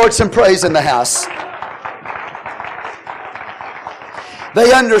 Give the Lord some praise in the house.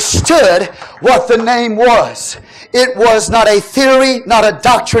 They understood what the name was. It was not a theory, not a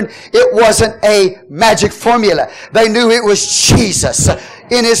doctrine. It wasn't a magic formula. They knew it was Jesus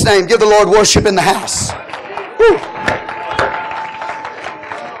in His name. Give the Lord worship in the house. Woo.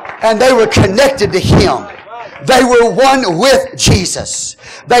 And they were connected to Him. They were one with Jesus.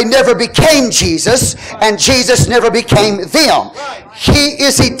 They never became Jesus, and Jesus never became them. He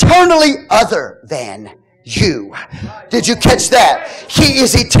is eternally other than you. Did you catch that? He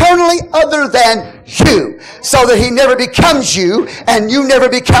is eternally other than you, so that He never becomes you and you never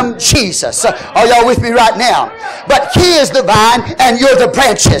become Jesus. Are y'all with me right now? But He is the vine and you're the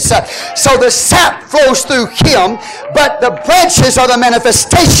branches. So the sap flows through Him, but the branches are the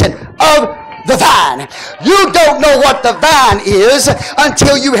manifestation of the vine. You don't know what the vine is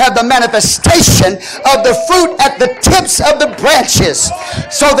until you have the manifestation of the fruit at the tips of the branches.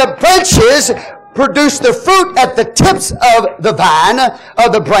 So the branches produce the fruit at the tips of the vine,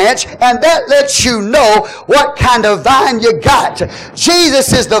 of the branch, and that lets you know what kind of vine you got.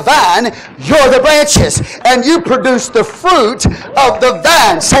 Jesus is the vine, you're the branches, and you produce the fruit of the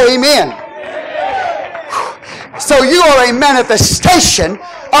vine. Say amen. So you are a manifestation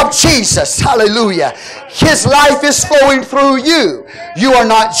of Jesus. Hallelujah. His life is flowing through you. You are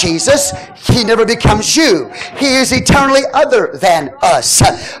not Jesus. He never becomes you. He is eternally other than us.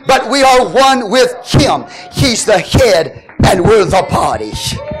 But we are one with Him. He's the head and we're the body.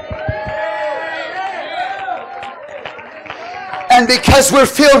 And because we're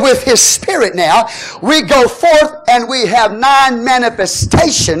filled with His Spirit now, we go forth and we have 9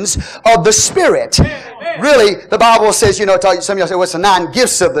 manifestations of the Spirit. Really, the Bible says, some of y'all say, what's the 9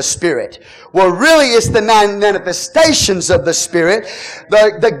 gifts of the Spirit? Well, really, it's the 9 manifestations of the Spirit.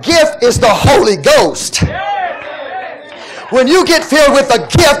 The gift is the Holy Ghost. When you get filled with the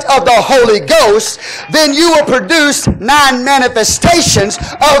gift of the Holy Ghost, then you will produce 9 manifestations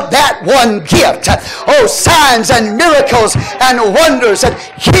of that one gift. Oh, signs and miracles and wonders and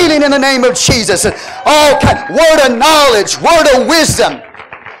healing in the name of Jesus. And all kind, word of knowledge, word of wisdom.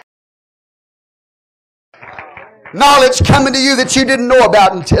 Knowledge coming to you that you didn't know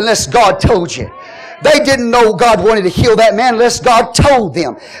about unless God told you. They didn't know God wanted to heal that man unless God told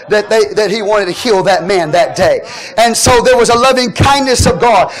them that He wanted to heal that man that day. And so there was a loving kindness of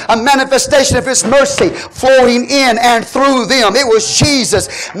God, a manifestation of His mercy flowing in and through them. It was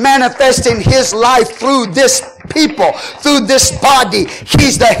Jesus manifesting His life through this people, through this body.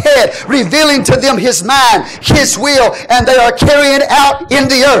 He's the head, revealing to them His mind, His will, and they are carrying it out in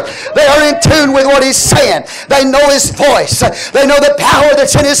the earth. They are in tune with what He's saying. They know His voice. They know the power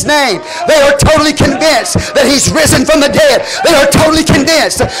that's in His name. They are totally convinced that He's risen from the dead. They are totally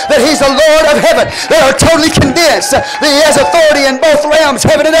convinced that He's the Lord of heaven. They are totally convinced that He has authority in both realms,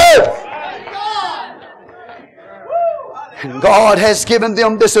 heaven and earth. And God has given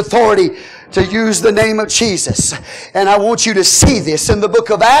them this authority to use the name of Jesus. And I want you to see this in the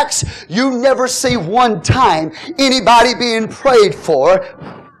book of Acts. You never see one time anybody being prayed for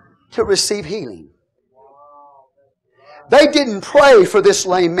to receive healing. They didn't pray for this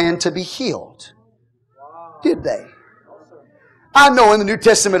lame man to be healed, did they? I know in the New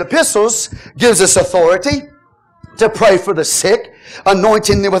Testament epistles gives us authority to pray for the sick,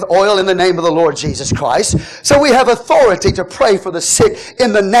 anointing them with oil in the name of the Lord Jesus Christ. So we have authority to pray for the sick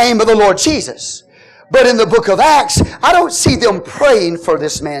in the name of the Lord Jesus. But in the book of Acts, I don't see them praying for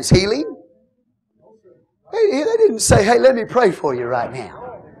this man's healing. They didn't say, hey, let me pray for you right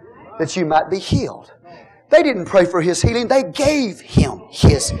now, that you might be healed. They didn't pray for his healing. They gave him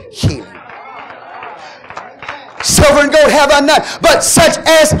his healing. Silver and gold have I none, but such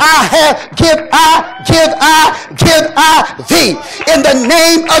as I have, give I thee. In the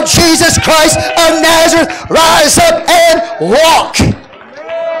name of Jesus Christ of Nazareth, rise up and walk.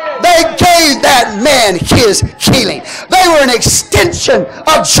 They gave that man his healing. They were an extension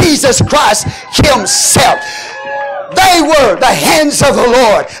of Jesus Christ Himself. They were the hands of the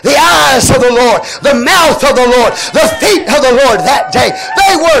Lord, the eyes of the Lord, the mouth of the Lord, the feet of the Lord that day.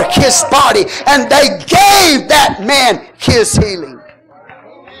 They were His body, and they gave that man his healing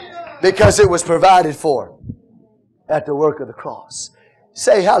because it was provided for at the work of the cross.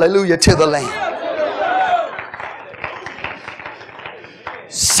 Say hallelujah to the Lamb.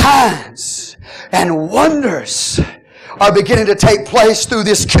 Signs and wonders are beginning to take place through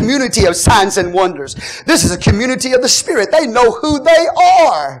this community of signs and wonders. This is a community of the Spirit. They know who they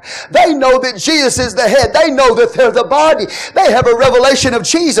are. They know that Jesus is the head. They know that they're the body. They have a revelation of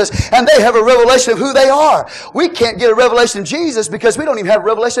Jesus, and they have a revelation of who they are. We can't get a revelation of Jesus because we don't even have a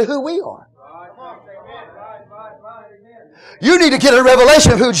revelation of who we are. You need to get a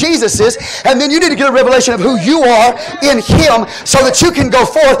revelation of who Jesus is, and then you need to get a revelation of who you are in Him so that you can go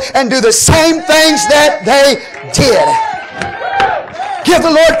forth and do the same things that they did. Give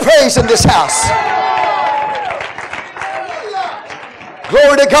the Lord praise in this house.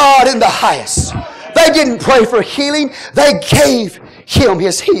 Glory to God in the highest. They didn't pray for healing. They gave Him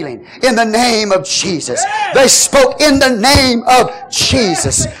His healing in the name of Jesus. They spoke in the name of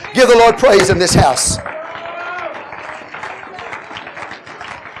Jesus. Give the Lord praise in this house.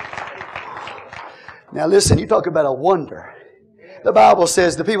 Now listen, you talk about a wonder. The Bible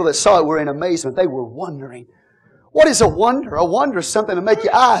says the people that saw it were in amazement. They were wondering. What is a wonder? A wonder is something to make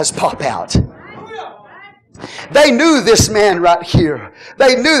your eyes pop out. They knew this man right here.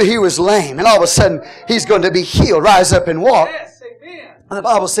 They knew that he was lame, and all of a sudden he's going to be healed, rise up and walk. And the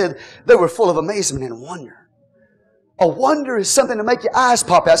Bible said they were full of amazement and wonder. A wonder is something to make your eyes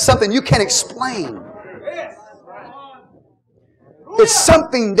pop out, something you can't explain. It's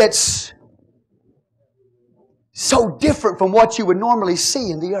something that's so different from what you would normally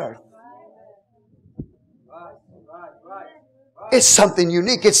see in the earth. It's something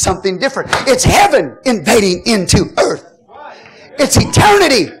unique. It's something different. It's heaven invading into earth. It's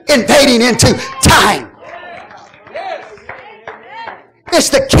eternity invading into time. It's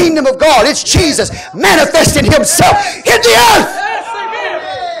the kingdom of God. It's Jesus manifesting Himself in the earth.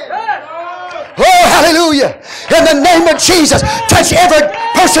 Oh, hallelujah. In the name of Jesus, touch every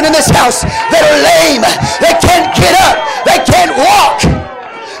person in this house that are lame. They can't get up. They can't walk.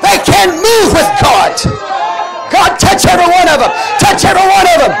 They can't move with God. God, touch every one of them. Touch every one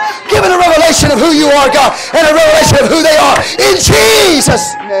of them. Give them a revelation of who you are, God, and a revelation of who they are. In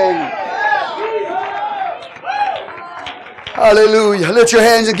Jesus' name. Hallelujah. Lift your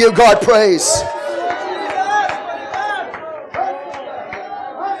hands and give God praise.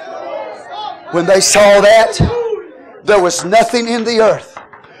 When they saw that, there was nothing in the earth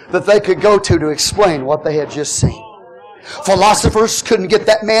that they could go to explain what they had just seen. Philosophers couldn't get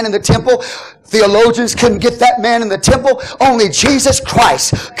that man in the temple. Theologians couldn't get that man in the temple. Only Jesus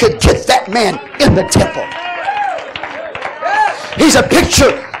Christ could get that man in the temple. He's a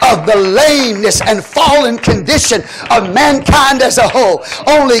picture of the lameness and fallen condition of mankind as a whole.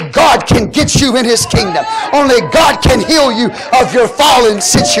 Only God can get you in His kingdom. Only God can heal you of your fallen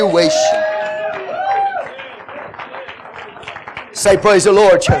situation. Say praise the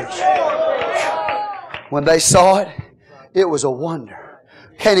Lord, church. When they saw it, it was a wonder.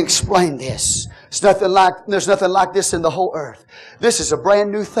 Can't explain this. There's nothing like this in the whole earth. This is a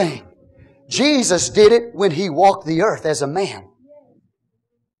brand new thing. Jesus did it when He walked the earth as a man.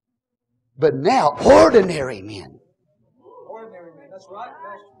 But now, ordinary men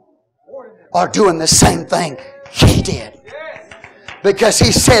are doing the same thing He did. Because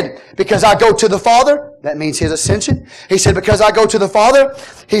He said, because I go to the Father, that means His ascension. He said, because I go to the Father,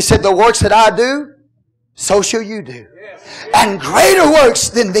 He said, the works that I do, so shall you do. And greater works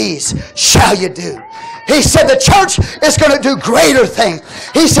than these shall you do. He said the church is going to do greater things.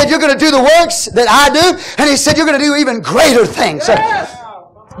 He said you're going to do the works that I do. And He said you're going to do even greater things.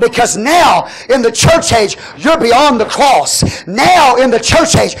 Because now in the church age, you're beyond the cross. Now in the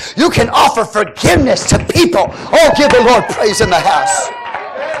church age, you can offer forgiveness to people. Oh, give the Lord praise in the house.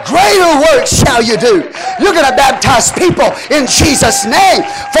 Greater works shall you do. You're going to baptize people in Jesus' name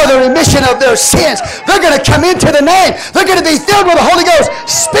for the remission of their sins. They're going to come into the name. They're going to be filled with the Holy Ghost,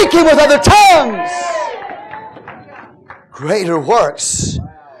 speaking with other tongues. Greater works.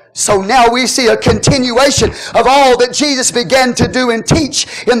 So now we see a continuation of all that Jesus began to do and teach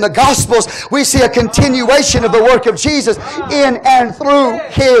in the Gospels. We see a continuation of the work of Jesus in and through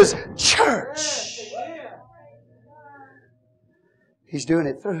His church. He's doing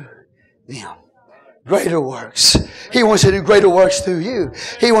it through them. Greater works. He wants to do greater works through you.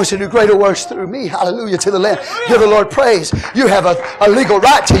 He wants to do greater works through me. Hallelujah to the Lamb. Give the Lord praise. You have a legal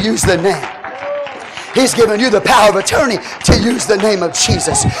right to use the name. He's given you the power of attorney to use the name of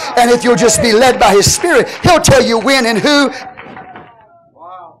Jesus. And if you'll just be led by His Spirit, He'll tell you when and who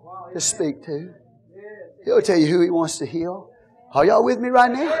to speak to. He'll tell you who He wants to heal. Are y'all with me right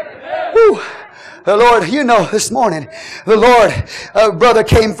now? Woo. The Lord, you know, this morning, the Lord, brother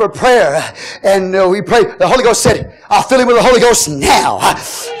came for prayer, and we prayed. The Holy Ghost said, I'll fill him with the Holy Ghost now.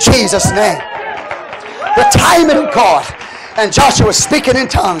 Jesus' name. The timing of God. And Joshua was speaking in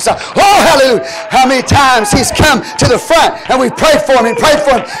tongues. Oh, hallelujah. How many times he's come to the front and we prayed for him and prayed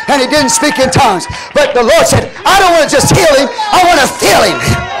for him and he didn't speak in tongues. But the Lord said, I don't want to just heal him. I want to fill him.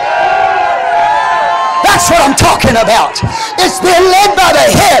 That's what I'm talking about. It's being led by the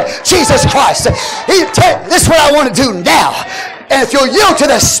head, Jesus Christ. This is what I want to do now. And if you'll yield to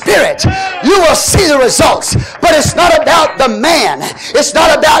the Spirit, you will see the results. But it's not about the man. It's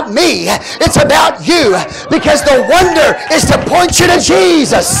not about me. It's about you. Because the wonder is to point you to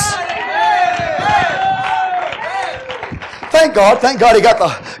Jesus. Thank God he got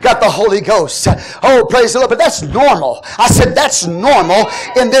the Holy Ghost. Oh, praise the Lord. But that's normal. I said that's normal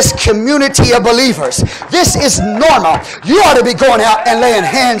in this community of believers. This is normal. You ought to be going out and laying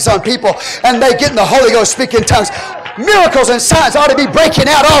hands on people and they getting the Holy Ghost, speaking tongues. Miracles and signs ought to be breaking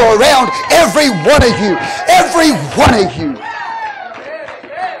out all around every one of you. Every one of you.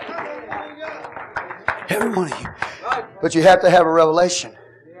 Every one of you. But you have to have a revelation.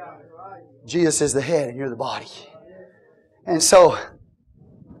 Jesus is the head and you're the body. And so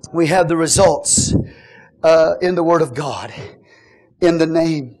we have the results in the Word of God in the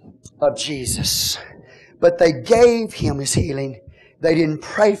name of Jesus. But they gave Him His healing. They didn't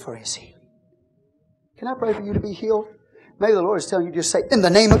pray for His healing. Can I pray for you to be healed? Maybe the Lord is telling you to just say, in the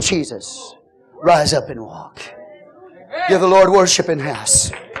name of Jesus, rise up and walk. Give the Lord worship in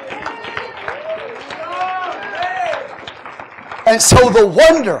house. And so the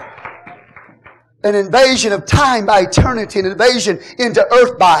wonder, an invasion of time by eternity, an invasion into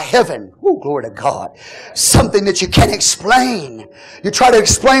earth by heaven. Oh, glory to God. Something that you can't explain. You try to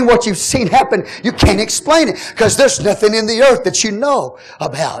explain what you've seen happen, you can't explain it because there's nothing in the earth that you know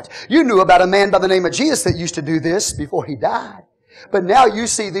about. You knew about a man by the name of Jesus that used to do this before he died. But now you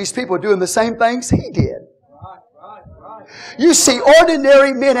see these people doing the same things he did. You see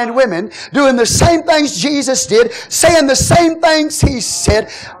ordinary men and women doing the same things Jesus did, saying the same things He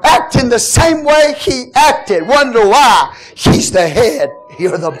said, acting the same way He acted. Wonder why? He's the head,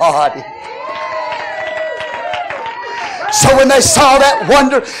 you're the body. So when they saw that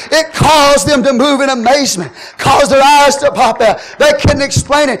wonder, it caused them to move in amazement, caused their eyes to pop out. They couldn't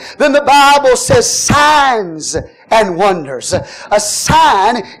explain it. Then the Bible says signs and wonders. A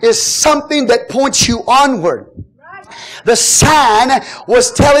sign is something that points you onward. The sign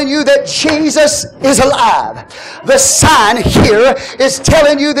was telling you that Jesus is alive. The sign here is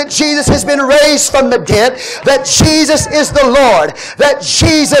telling you that Jesus has been raised from the dead, that Jesus is the Lord, that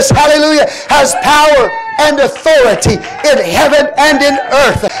Jesus, hallelujah, has power and authority in heaven and in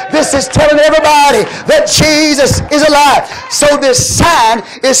earth. This is telling everybody that Jesus is alive. So this sign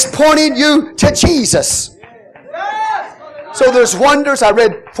is pointing you to Jesus. So there's wonders. I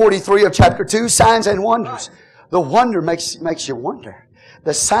read 43 of chapter 2, signs and wonders. The wonder makes you wonder.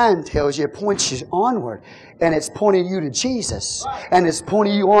 The sign tells you, it points you onward. And it's pointing you to Jesus. And it's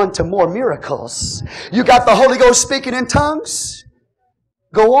pointing you on to more miracles. You got the Holy Ghost speaking in tongues?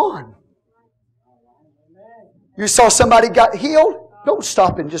 Go on. You saw somebody got healed? Don't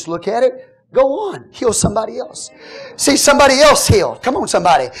stop and just look at it. Go on. Heal somebody else. See somebody else healed. Come on,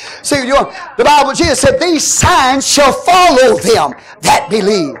 somebody. See, the Bible, Jesus said, these signs shall follow them that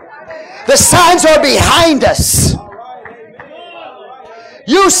believe. The signs are behind us.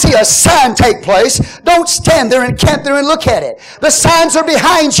 You see a sign take place, don't stand there and camp there and look at it. The signs are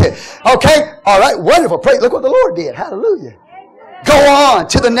behind you. Okay? All right, wonderful. Pray. Look what the Lord did. Hallelujah. Go on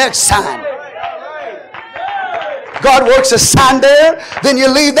to the next sign. God works a sign there, then you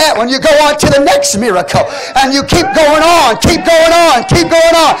leave that one. You go on to the next miracle. And you keep going on, keep going on, keep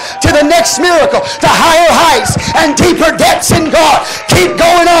going on to the next miracle, to higher heights and deeper depths in God. Keep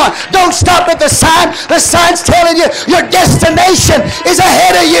going on. Don't stop at the sign. The sign's telling you your destination is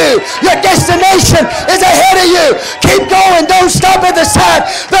ahead of you. Your destination is ahead of you. Keep going. Don't stop at the sign.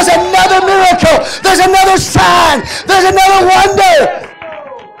 There's another miracle. There's another sign. There's another wonder.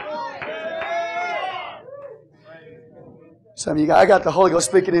 Some of you guys, I got the Holy Ghost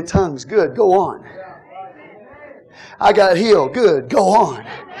speaking in tongues. Good, go on. I got healed. Good, go on.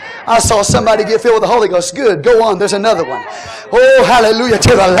 I saw somebody get filled with the Holy Ghost. Good, go on. There's another one. Oh, hallelujah to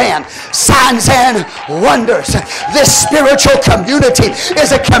the Lamb. Signs and wonders. This spiritual community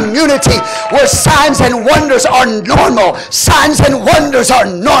is a community where signs and wonders are normal. Signs and wonders are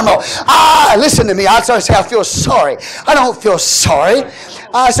normal. Listen to me. I say I feel sorry. I don't feel sorry.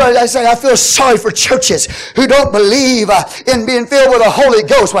 I feel sorry for churches who don't believe in being filled with the Holy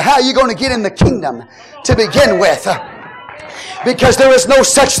Ghost. Well, how are you going to get in the kingdom to begin with? Because there is no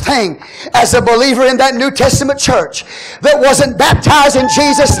such thing as a believer in that New Testament church that wasn't baptized in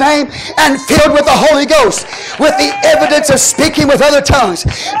Jesus' name and filled with the Holy Ghost with the evidence of speaking with other tongues.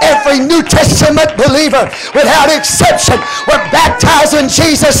 Every New Testament believer, without exception, were baptized in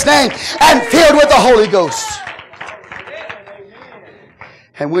Jesus' name and filled with the Holy Ghost.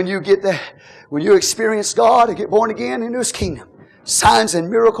 And when you get that, when you experience God and get born again into His kingdom, signs and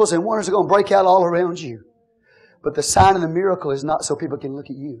miracles and wonders are going to break out all around you. But the sign and the miracle is not so people can look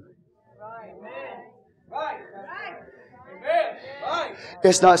at you.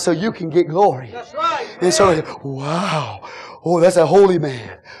 It's not so you can get glory. And so, wow. Oh, that's a holy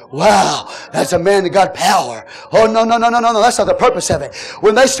man. Wow. That's a man that got power. Oh, no. That's not the purpose of it.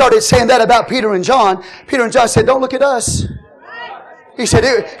 When they started saying that about Peter and John said, don't look at us. He said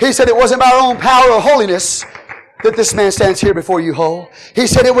it wasn't by our own power or holiness that this man stands here before you whole. He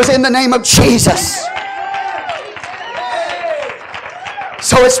said it was in the name of Jesus.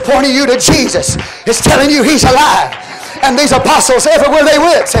 So it's pointing you to Jesus. It's telling you He's alive. And these apostles, everywhere they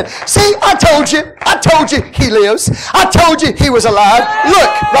went, said, see, I told you He lives. I told you He was alive. Look,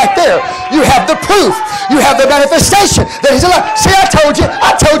 right there. You have the proof. You have the manifestation that He's alive. See, I told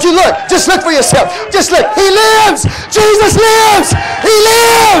you, look. Just look for yourself. Just look. He lives. Jesus lives. He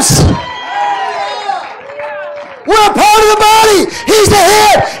lives. We're a part of the body. He's the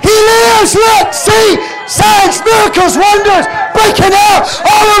head. He lives. Look, see, signs, miracles, wonders breaking out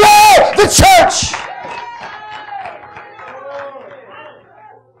all around the church.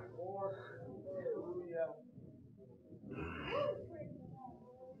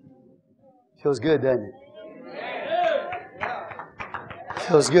 Feels good, doesn't it?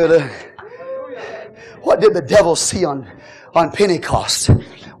 Feels good. What did the devil see on Pentecost?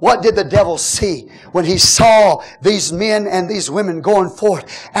 What did the devil see when he saw these men and these women going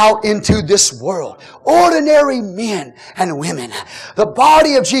forth out into this world? Ordinary men and women. The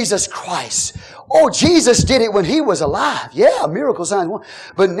body of Jesus Christ. Oh, Jesus did it when He was alive. Yeah, miracle signs.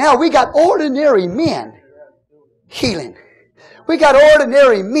 But now we got ordinary men healing. We got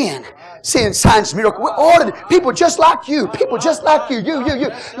ordinary men seeing signs and miracles. We're ordinary people just like you. People just like you.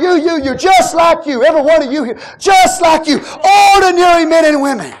 You, just like you. Every one of you here, just like you. Ordinary men and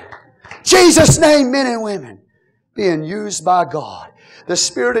women. Jesus' name, men and women. Being used by God. The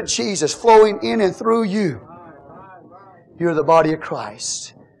Spirit of Jesus flowing in and through you. You're the body of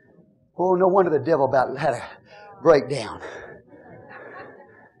Christ. Oh, no wonder the devil about had a breakdown.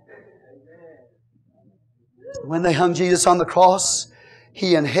 When they hung Jesus on the cross,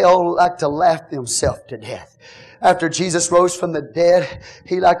 He in hell liked to laugh himself to death. After Jesus rose from the dead,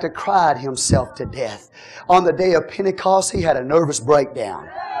 He liked to cry himself to death. On the day of Pentecost, He had a nervous breakdown.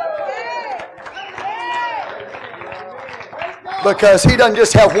 Because He doesn't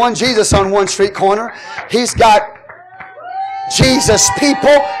just have one Jesus on one street corner. He's got Jesus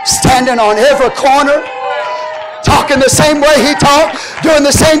people standing on every corner, talking the same way He talked, doing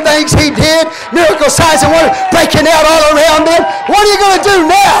the same things He did, miracle signs and wonders breaking out all around them. What are you going to do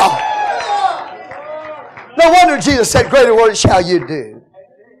now? No wonder Jesus said, greater works shall you do,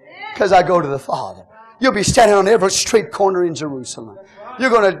 because I go to the Father. You'll be standing on every street corner in Jerusalem. You're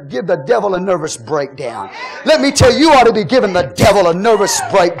going to give the devil a nervous breakdown. Let me tell you, you ought to be giving the devil a nervous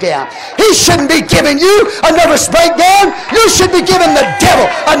breakdown. He shouldn't be giving you a nervous breakdown. You should be giving the devil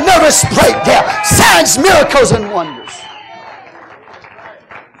a nervous breakdown. Signs, miracles, and wonders.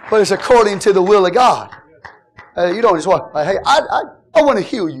 But it's according to the will of God. You don't just want, hey, I want to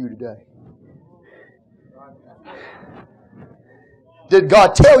heal you today. Did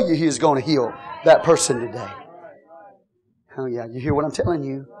God tell you He was going to heal that person today? Oh yeah, you hear what I'm telling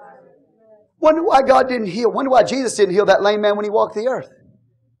you? Wonder why God didn't heal. Wonder why Jesus didn't heal that lame man when He walked the earth.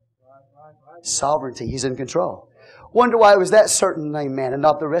 Sovereignty. He's in control. Wonder why it was that certain lame man and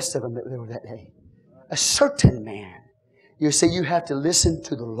not the rest of them that were that day. A certain man. You see, you have to listen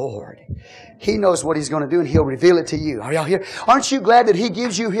to the Lord. He knows what He's going to do and He'll reveal it to you. Are y'all here? Aren't you glad that He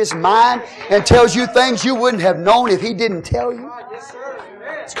gives you His mind and tells you things you wouldn't have known if He didn't tell you?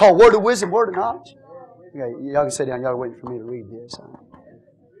 It's called word of wisdom, word of knowledge. Yeah, y'all can sit down. Y'all are waiting for me to read this.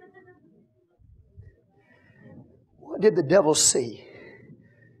 What did the devil see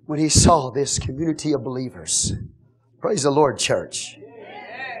when he saw this community of believers? Praise the Lord, church.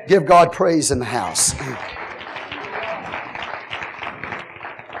 Give God praise in the house.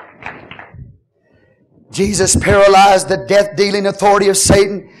 Jesus paralyzed the death-dealing authority of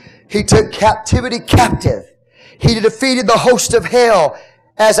Satan. He took captivity captive. He defeated the host of hell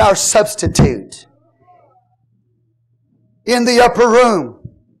as our substitute. In the upper room,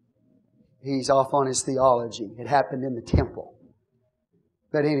 he's off on his theology. It happened in the temple.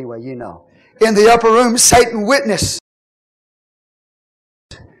 But anyway, you know. In the upper room, Satan witnessed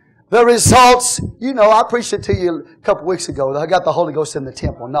the results. You know, I preached it to you a couple weeks ago. I got the Holy Ghost in the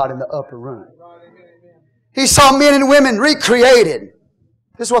temple, not in the upper room. He saw men and women recreated.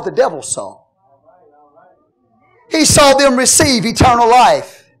 This is what the devil saw. He saw them receive eternal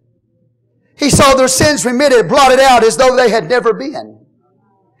life. He saw their sins remitted, blotted out as though they had never been.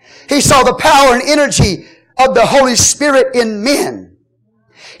 He saw the power and energy of the Holy Spirit in men.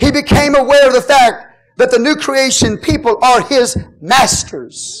 He became aware of the fact that the new creation people are His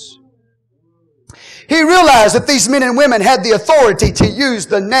masters. He realized that these men and women had the authority to use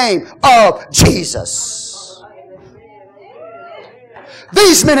the name of Jesus.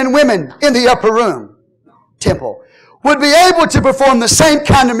 These men and women in the upper room, temple, would be able to perform the same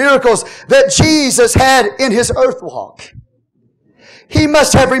kind of miracles that Jesus had in His earth walk. He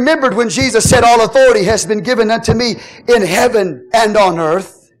must have remembered when Jesus said, all authority has been given unto me in heaven and on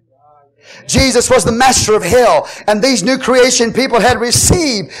earth. Jesus was the master of hell, and these new creation people had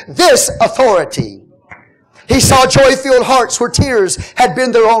received this authority. He saw joy-filled hearts where tears had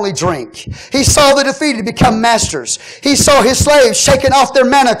been their only drink. He saw the defeated become masters. He saw His slaves shaking off their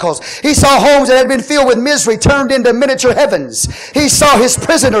manacles. He saw homes that had been filled with misery turned into miniature heavens. He saw His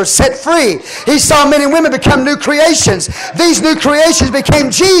prisoners set free. He saw men and women become new creations. These new creations became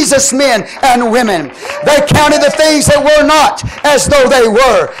Jesus men and women. They counted the things that were not as though they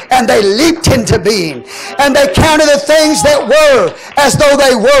were, and they leaped into being. And they counted the things that were as though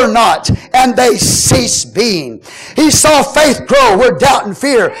they were not, and they ceased being. He saw faith grow where doubt and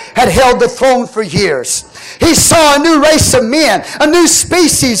fear had held the throne for years. He saw a new race of men, a new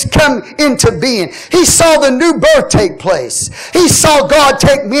species come into being. He saw the new birth take place. He saw God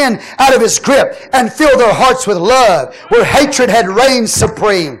take men out of His grip and fill their hearts with love where hatred had reigned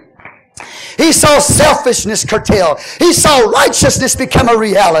supreme. He saw selfishness curtailed. He saw righteousness become a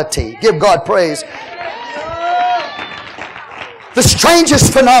reality. Give God praise. The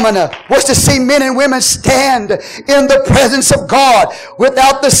strangest phenomena was to see men and women stand in the presence of God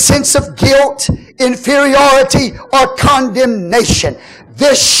without the sense of guilt, inferiority, or condemnation.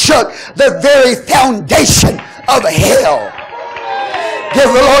 This shook the very foundation of hell. Give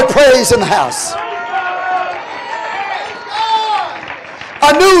the Lord praise in the house.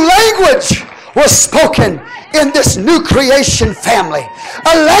 A new language was spoken in this new creation family.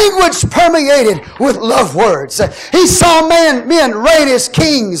 A language permeated with love words. He saw men reign as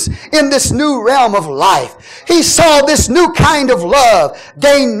kings in this new realm of life. He saw this new kind of love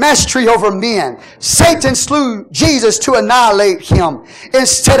gain mastery over men. Satan slew Jesus to annihilate him.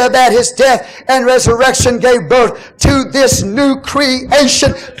 Instead of that, his death and resurrection gave birth to this new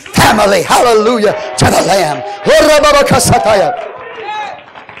creation family. Hallelujah to the Lamb.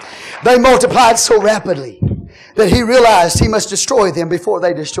 They multiplied so rapidly that he realized he must destroy them before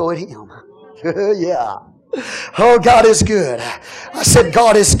they destroyed him. Yeah. Oh, God is good. I said,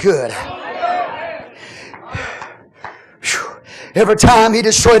 God is good. Every time he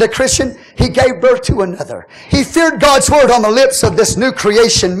destroyed a Christian, he gave birth to another. He feared God's word on the lips of this new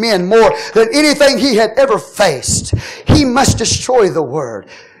creation men more than anything he had ever faced. He must destroy the word.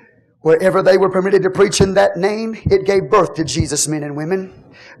 Wherever they were permitted to preach in that name, it gave birth to Jesus men and women.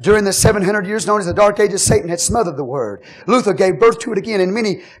 During the 700 years known as the Dark Ages, Satan had smothered the Word. Luther gave birth to it again. In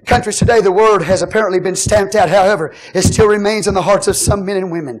many countries today, the Word has apparently been stamped out. However, it still remains in the hearts of some men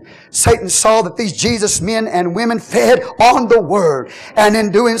and women. Satan saw that these Jesus men and women fed on the Word. And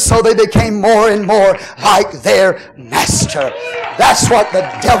in doing so, they became more and more like their Master. That's what the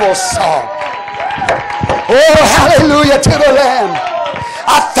devil saw. Oh, hallelujah to the Lamb.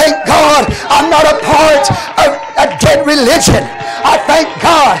 I thank God I'm not a part of a dead religion. I thank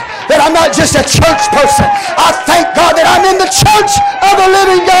God that I'm not just a church person. I thank God that I'm in the church of the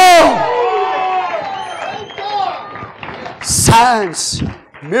living God. Signs,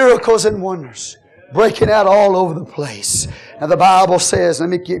 miracles, and wonders breaking out all over the place. Now the Bible says, let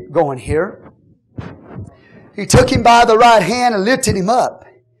me keep going here. He took him by the right hand and lifted him up.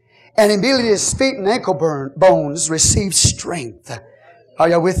 And immediately his feet and ankle bones received strength. Are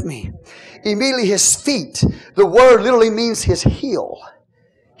you with me? Immediately his feet, the word literally means his heel.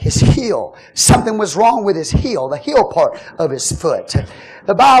 His heel. Something was wrong with his heel, the heel part of his foot.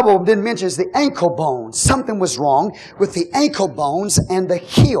 The Bible then mentions the ankle bones. Something was wrong with the ankle bones and the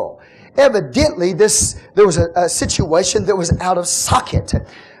heel. Evidently, there was a situation that was out of socket.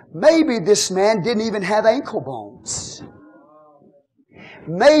 Maybe this man didn't even have ankle bones.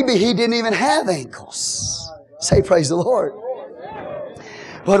 Maybe he didn't even have ankles. Say praise the Lord.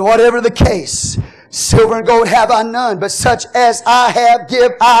 But whatever the case, silver and gold have I none, but such as I have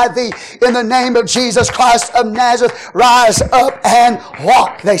give I thee. In the name of Jesus Christ of Nazareth, rise up and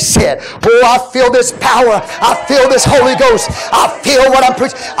walk, they said. Oh, I feel this power. I feel this Holy Ghost. I feel what I'm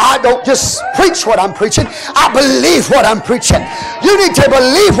preaching. I don't just preach what I'm preaching. I believe what I'm preaching. You need to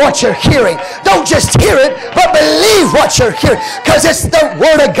believe what you're hearing. Don't just hear it, but believe what you're hearing. Because it's the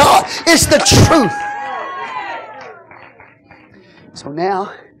Word of God. It's the truth. So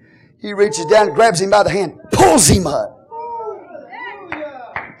now, he reaches down, grabs him by the hand, pulls him up.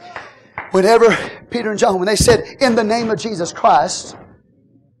 Whenever Peter and John, when they said, in the name of Jesus Christ,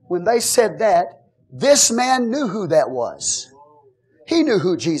 when they said that, this man knew who that was. He knew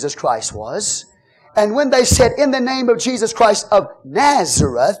who Jesus Christ was. And when they said, in the name of Jesus Christ of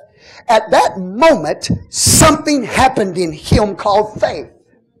Nazareth, at that moment, something happened in him called faith.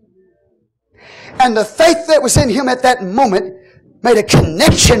 And the faith that was in him at that moment made a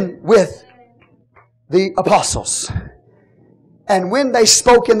connection with the apostles. And when they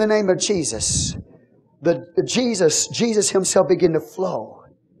spoke in the name of Jesus, Jesus himself began to flow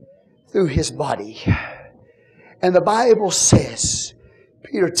through his body. And the Bible says,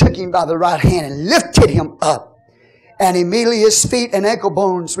 Peter took him by the right hand and lifted him up. And immediately his feet and ankle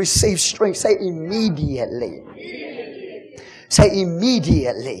bones received strength. Say immediately. Say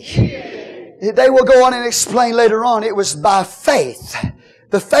immediately. They will go on and explain later on it was by faith.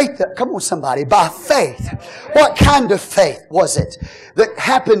 The faith that, come on somebody, by faith. What kind of faith was it that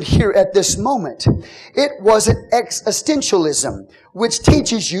happened here at this moment? It wasn't existentialism, which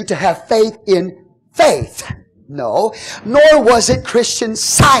teaches you to have faith in faith. No. Nor was it Christian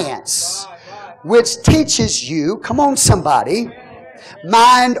Science, which teaches you, come on somebody,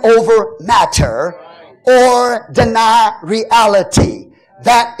 mind over matter or deny reality.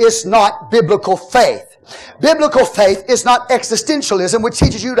 That is not biblical faith. Biblical faith is not existentialism, which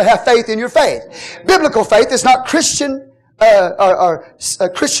teaches you to have faith in your faith. Biblical faith is not Christian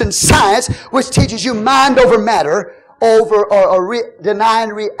Christian Science, which teaches you mind over matter denying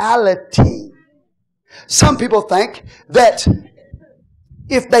reality. Some people think that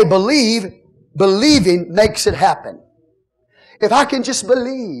if they believe, believing makes it happen. If I can just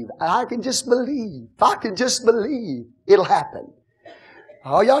believe, if I can just believe, it'll happen.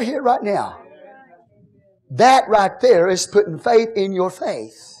 Are y'all here right now? That right there is putting faith in your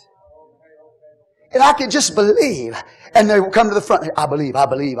faith. And I can just believe. And they will come to the front. I believe.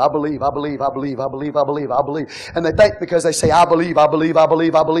 And they think because they say, I believe,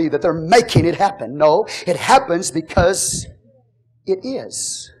 that they're making it happen. No, it happens because it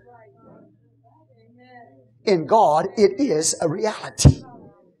is. In God, it is a reality.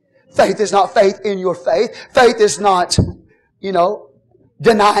 Faith is not faith in your faith. Faith is not,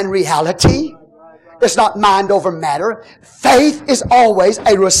 denying reality. It's not mind over matter. Faith is always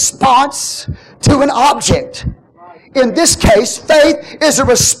a response to an object. In this case, faith is a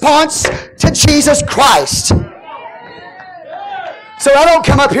response to Jesus Christ. So I don't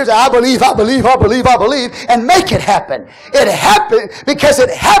come up here and say, I believe, and make it happen. It happened because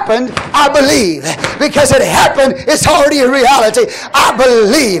it happened, I believe. Because it happened, it's already a reality. I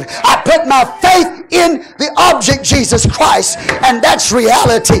believe. I put my faith in the object, Jesus Christ, and that's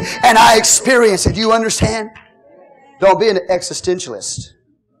reality, and I experience it. You understand? Don't be an existentialist.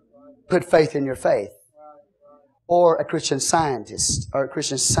 Put faith in your faith. Or a Christian scientist,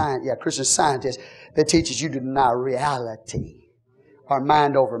 Christian scientist that teaches you to deny reality. Or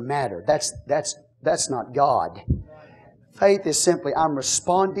mind over matter. That's not God. Faith is simply, I'm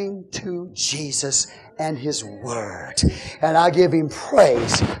responding to Jesus and His Word. And I give Him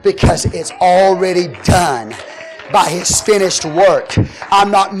praise because it's already done by His finished work. I'm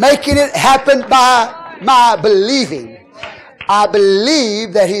not making it happen by my believing. I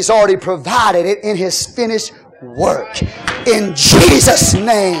believe that He's already provided it in His finished work. In Jesus'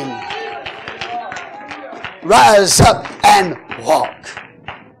 name, rise up and walk.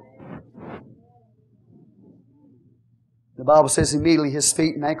 The Bible says immediately his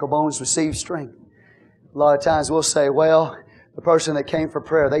feet and ankle bones received strength. A lot of times we'll say, well, the person that came for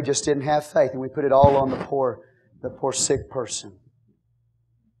prayer, they just didn't have faith, and we put it all on the poor sick person.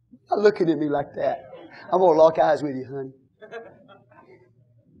 Not looking at me like that. I'm going to lock eyes with you, honey.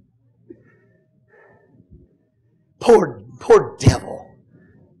 Poor devil.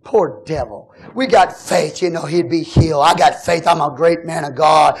 Poor devil. We got faith, he'd be healed. I got faith. I'm a great man of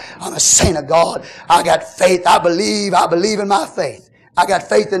God. I'm a saint of God. I got faith. I believe in my faith. I got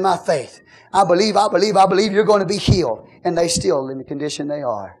faith in my faith. I believe you're going to be healed. And they still in the condition they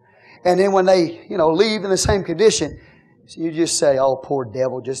are. And then when they, leave in the same condition, you just say, oh, poor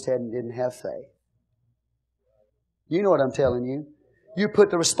devil just didn't have faith. You know what I'm telling you. You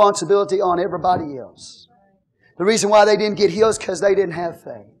put the responsibility on everybody else. The reason why they didn't get healed is because they didn't have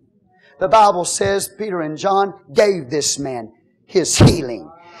faith. The Bible says Peter and John gave this man his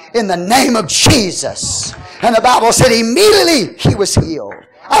healing in the name of Jesus. And the Bible said immediately he was healed.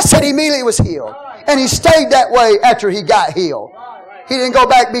 I said immediately he was healed. And he stayed that way after he got healed. He didn't go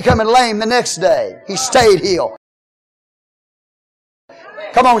back becoming lame the next day. He stayed healed.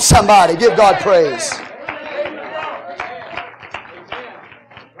 Come on, somebody. Give God praise.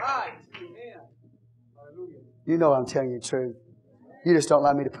 You know I'm telling you the truth. You just don't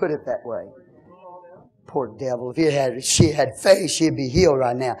allow me to put it that way. Poor devil. If she had faith, she'd be healed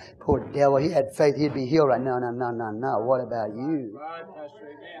right now. Poor devil. He had faith, he'd be healed right now. No. What about you?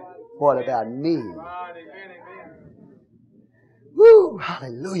 What about me? Woo!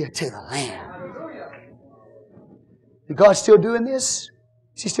 Hallelujah to the Lamb. Is God still doing this?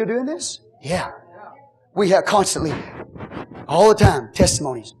 Is He still doing this? Yeah. We have constantly, all the time,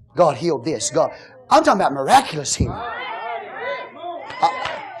 testimonies. God healed this. God. I'm talking about miraculous healing.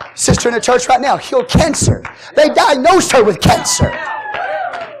 Sister in the church right now healed cancer. They diagnosed her with cancer.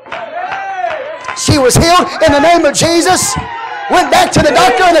 She was healed in the name of Jesus. Went back to the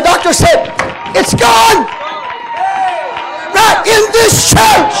doctor and the doctor said, it's gone. Right in this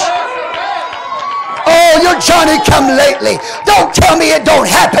church. Oh, you're Johnny come lately. Don't tell me it don't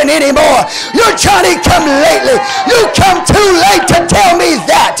happen anymore. You're Johnny come lately. You come too late to tell me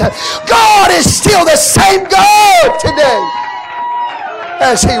that. God is still the same God today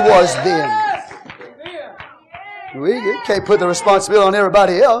as He was then. We can't put the responsibility on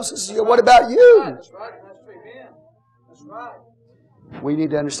everybody else. What about you? We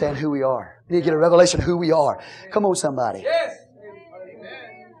need to understand who we are. We need to get a revelation of who we are. Come on, somebody.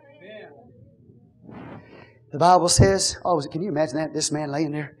 The Bible says, can you imagine that? This man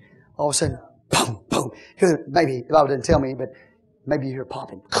laying there, all of a sudden, boom, boom. Maybe, the Bible doesn't tell me, but maybe you hear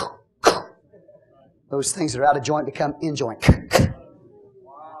popping. Those things that are out of joint become in joint.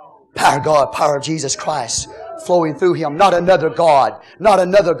 Power of God, power of Jesus Christ flowing through him. Not another God. Not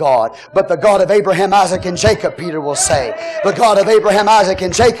another God. But the God of Abraham, Isaac, and Jacob, Peter will say. The God of Abraham, Isaac,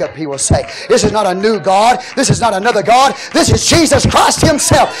 and Jacob, he will say. This is not a new God. This is not another God. This is Jesus Christ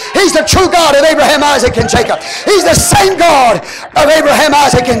himself. He's the true God of Abraham, Isaac, and Jacob. He's the same God of Abraham,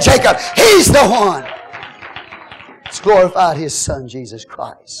 Isaac, and Jacob. He's the one. He's glorified his Son, Jesus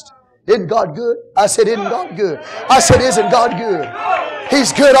Christ. Isn't God good? I said, isn't God good? I said, isn't God good?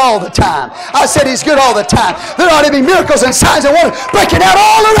 He's good all the time. I said, he's good all the time. There ought to be miracles and signs and wonders breaking out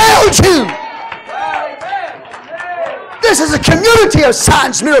all around you. This is a community of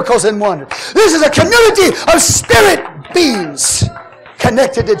signs, miracles, and wonders. This is a community of spirit beings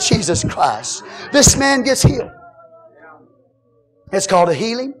connected to Jesus Christ. This man gets healed. It's called a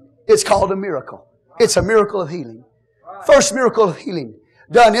healing. It's called a miracle. It's a miracle of healing. First miracle of healing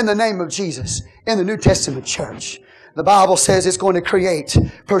done in the name of Jesus in the New Testament church. The Bible says it's going to create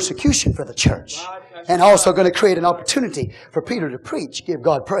persecution for the church. And also going to create an opportunity for Peter to preach, give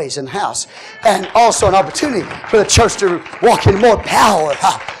God praise in the house. And also an opportunity for the church to walk in more power.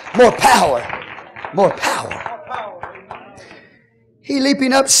 More power. More power. He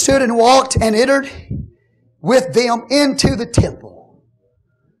leaping up stood and walked and entered with them into the temple.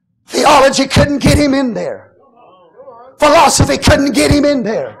 Theology couldn't get him in there. Philosophy couldn't get him in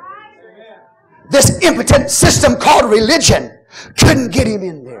there. This impotent system called religion couldn't get him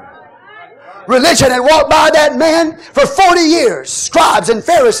in there. Religion had walked by that man for 40 years. Scribes and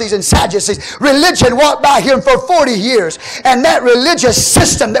Pharisees and Sadducees. Religion walked by him for 40 years. And that religious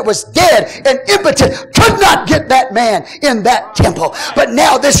system that was dead and impotent could not get that man in that temple. But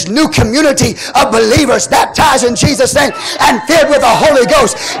now this new community of believers baptized in Jesus' name and filled with the Holy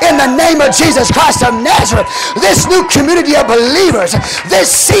Ghost in the name of Jesus Christ of Nazareth. This new community of believers, this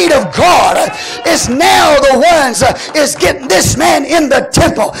seed of God is now the ones is getting this man in the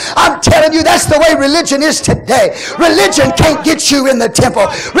temple. I'm telling you, that's the way religion is today. Religion can't get you in the temple.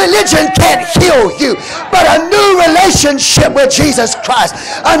 Religion can't heal you. But a new relationship with Jesus Christ,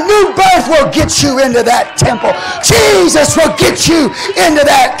 a new birth will get you into that temple. Jesus will get you into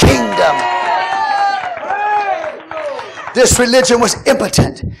that kingdom. This religion was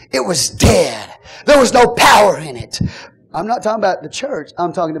impotent. It was dead. There was no power in it. I'm not talking about the church.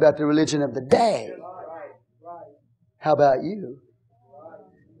 I'm talking about the religion of the day. How about you?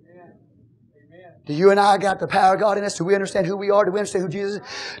 Do you and I got the power of God in us? Do we understand who we are? Do we understand who Jesus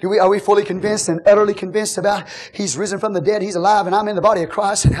is? Are we fully convinced and utterly convinced about He's risen from the dead, He's alive, and I'm in the body of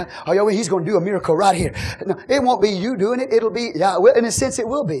Christ? And He's going to do a miracle right here. No, it won't be you doing it. It'll be, in a sense, it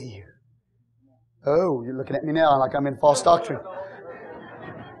will be you. Oh, you're looking at me now like I'm in false doctrine.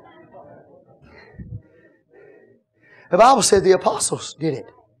 The Bible said the apostles did it.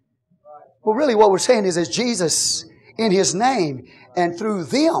 Well, really what we're saying is Jesus in His name and through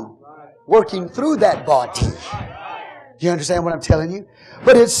them working through that body. You understand what I'm telling you?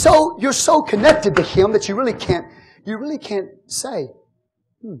 But you're so connected to Him that you really can't say.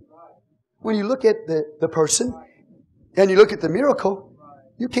 When you look at the person and you look at the miracle,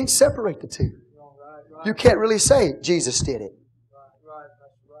 you can't separate the two. You can't really say Jesus did it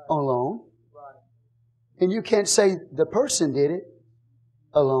alone. And you can't say the person did it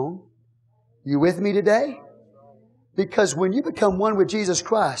alone. You with me today? Because when you become one with Jesus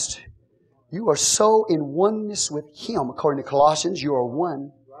Christ, you are so in oneness with Him. According to Colossians, you are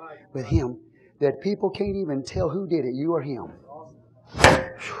one with Him that people can't even tell who did it, you or Him.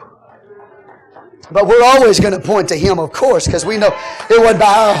 But we're always going to point to Him, of course, because we know it wasn't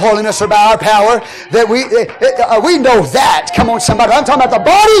by our holiness or by our power that we know that. Come on, somebody. I'm talking about the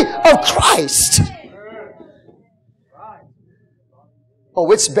body of Christ. Oh,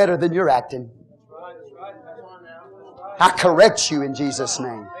 it's better than you're acting. I correct you in Jesus'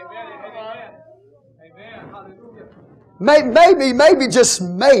 name. Maybe, just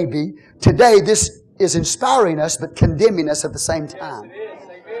maybe, today this is inspiring us but condemning us at the same time.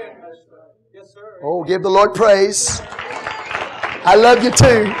 Oh, give the Lord praise. I love you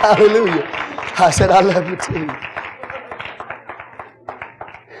too. Hallelujah. I said, I love you too.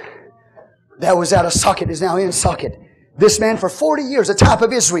 That was out of socket, is now in socket. This man for 40 years, a type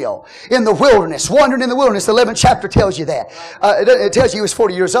of Israel, in the wilderness, wandering in the wilderness. The 11th chapter tells you that. It tells you he was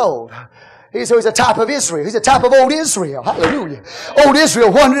 40 years old. He's a type of Israel. He's a type of old Israel. Hallelujah. Old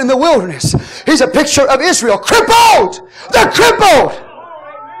Israel wandering in the wilderness. He's a picture of Israel. Crippled! They're crippled!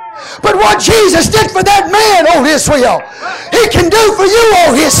 But what Jesus did for that man, old Israel, He can do for you,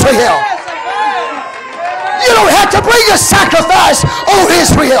 old Israel. You don't have to bring a sacrifice, old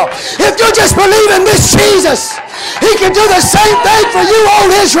Israel. If you just believe in this Jesus, He can do the same thing for you,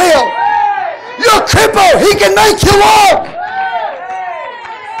 old Israel. You're crippled. He can make you walk.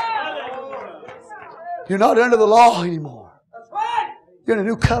 You're not under the law anymore. You're in a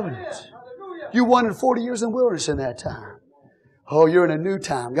new covenant. You wandered 40 years in the wilderness in that time. Oh, you're in a new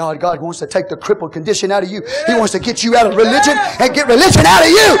time. God wants to take the crippled condition out of you. He wants to get you out of religion and get religion out of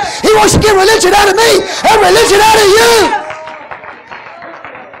you. He wants to get religion out of me and religion out of you.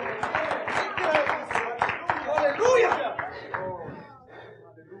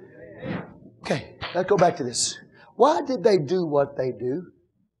 Okay, let's go back to this. Why did they do what they do?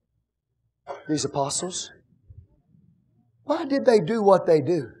 These apostles. Why did they do what they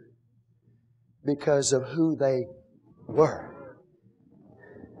do? Because of who they were.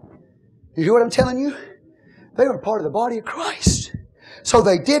 You hear what I'm telling you? They were part of the body of Christ. So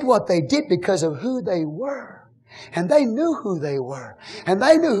they did what they did because of who they were. And they knew who they were. And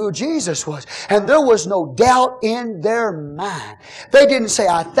they knew who Jesus was. And there was no doubt in their mind. They didn't say,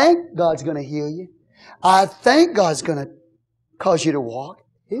 I think God's going to heal you. I think God's going to cause you to walk.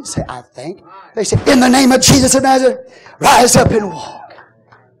 He didn't say, I think. They said, in the name of Jesus of Nazareth, rise up and walk.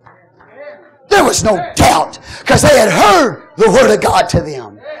 There was no doubt because they had heard the Word of God to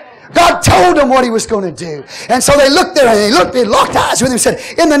them. God told them what He was going to do. And so they looked there and they locked eyes with Him and said,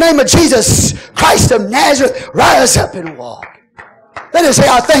 in the name of Jesus Christ of Nazareth, rise up and walk. They didn't say,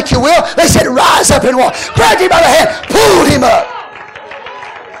 I think you will. They said, rise up and walk. Grabbed him by the hand, pulled him up.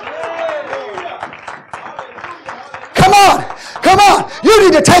 Come on. Come on. You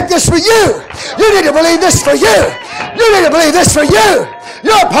need to take this for you. You need to believe this for you. You need to believe this for you.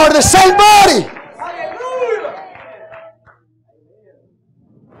 You're a part of the same body.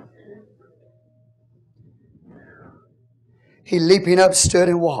 He leaping up, stood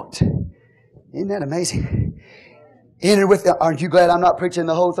and walked. Isn't that amazing? Entered with the, aren't you glad I'm not preaching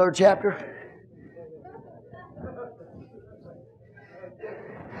the whole 3rd chapter?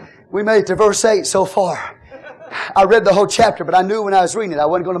 We made it to verse 8 so far. I read the whole chapter, but I knew when I was reading it I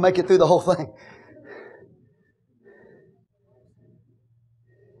wasn't going to make it through the whole thing.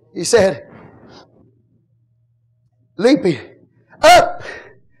 He said, leaping up,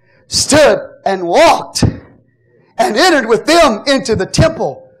 stood and walked, and entered with them into the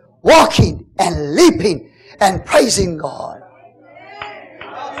temple, walking and leaping and praising God.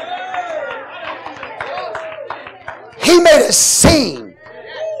 He made a scene.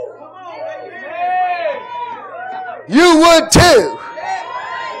 You would too.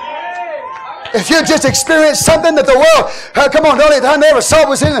 If you just experienced something that the world, come on, the only time they ever saw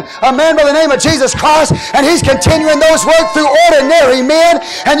was in a man by the name of Jesus Christ, and He's continuing those work through ordinary men,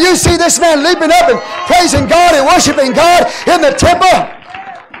 and you see this man leaping up and praising God and worshiping God in the temple,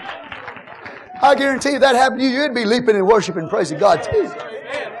 I guarantee you that happened to you, you'd be leaping and worshiping and praising God too.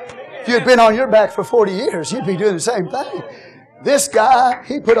 If you'd been on your back for 40 years, you'd be doing the same thing. This guy,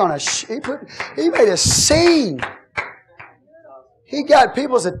 he made a scene. He got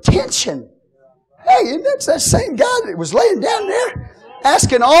people's attention. Hey, isn't that that same guy that was laying down there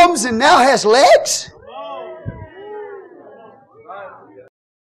asking alms and now has legs?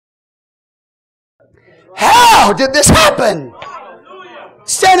 How did this happen?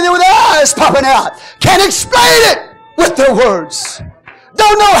 Standing there with their eyes popping out. Can't explain it with their words.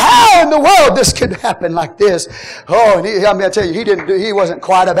 Don't know how in the world this could happen like this. Oh, and I'm going to tell you, he wasn't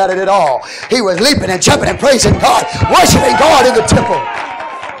quiet about it at all. He was leaping and jumping and praising God, worshiping God in the temple.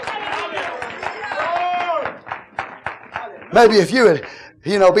 Maybe if you would,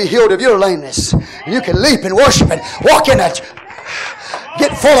 be healed of your lameness, you can leap and worship and walk in that.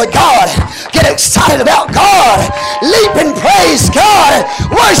 Get full of God. Get excited about God. Leap and praise God.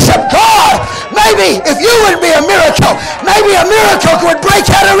 Worship God. Maybe if you would be a miracle, maybe a miracle would break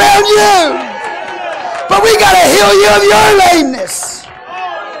out around you. But we got to heal you of your lameness.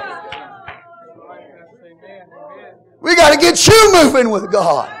 We got to get you moving with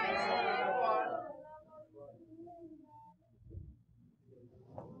God.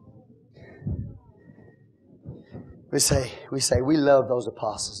 We say we love those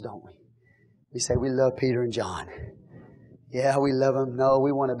apostles, don't we? We say we love Peter and John. Yeah, we love them. No,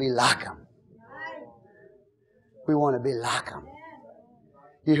 we want to be like them. We want to be like them.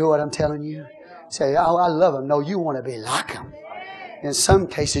 You hear what I'm telling you? Say, oh, I love them. No, you want to be like them. In some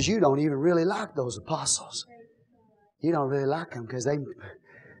cases, you don't even really like those apostles. You don't really like them because they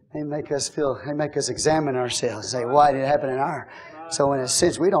make us examine ourselves and say, why did it happen in our? So in a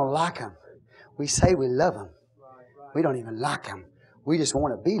sense, we don't like them. We say we love them. We don't even like them. We just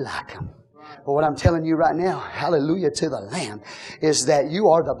want to be like them. But what I'm telling you right now, hallelujah to the Lamb, is that you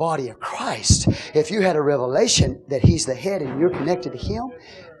are the body of Christ. If you had a revelation that He's the head and you're connected to Him,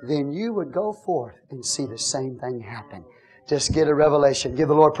 then you would go forth and see the same thing happen. Just get a revelation. Give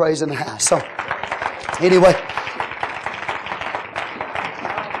the Lord praise in the house. So, anyway,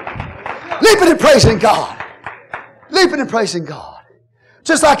 Leaping and praising God. Leaping and praising God.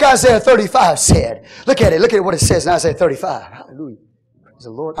 Just like Isaiah 35 said. Look at it. Look at what it says in Isaiah 35. Hallelujah. Praise the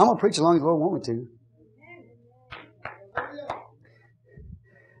Lord. I'm going to preach as long as the Lord wants me to.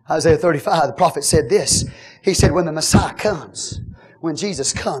 Isaiah 35, the prophet said this. He said, when the Messiah comes, when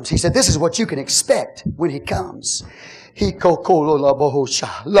Jesus comes, He said, this is what you can expect when He comes.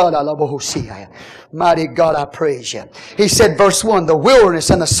 Mighty God, I praise You. He said, verse 1, the wilderness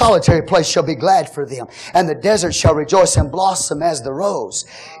and the solitary place shall be glad for them, and the desert shall rejoice and blossom as the rose.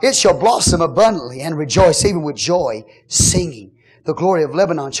 It shall blossom abundantly and rejoice even with joy, singing. The glory of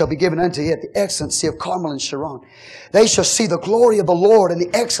Lebanon shall be given unto it, the excellency of Carmel and Sharon. They shall see the glory of the Lord and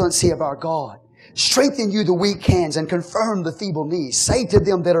the excellency of our God. Strengthen you the weak hands and confirm the feeble knees. Say to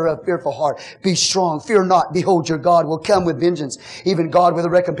them that are of fearful heart, be strong, fear not. Behold, your God will come with vengeance, even God with a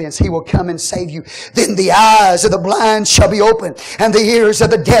recompense. He will come and save you. Then the eyes of the blind shall be opened, and the ears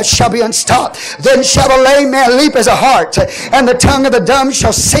of the deaf shall be unstopped. Then shall the lame man leap as a hart, and the tongue of the dumb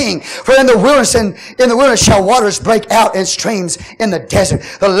shall sing. For in the wilderness shall waters break out and streams in the desert.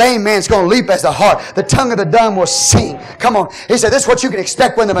 The lame man's going to leap as the hart. The tongue of the dumb will sing. Come on. He said, this is what you can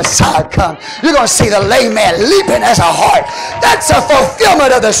expect when the Messiah comes. You're going to see the lame man leaping as a hart. That's a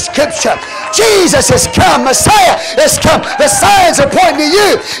fulfillment of the Scripture. Jesus has come. Messiah has come. The signs are pointing to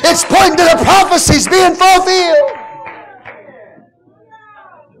you. It's pointing to the prophecies being fulfilled.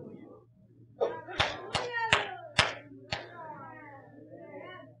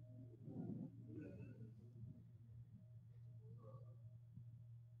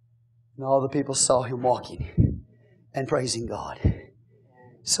 And all the people saw Him walking and praising God.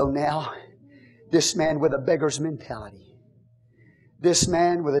 So now, this man with a beggar's mentality, this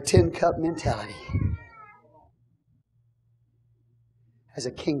man with a tin-cup mentality, has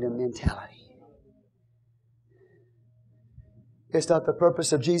a kingdom mentality. It's not the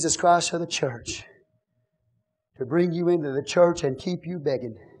purpose of Jesus Christ or the church to bring you into the church and keep you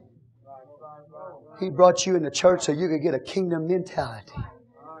begging. He brought you into church so you could get a kingdom mentality.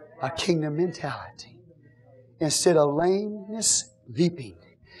 A kingdom mentality. Instead of lameness, leaping.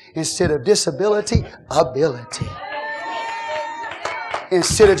 Instead of disability, ability.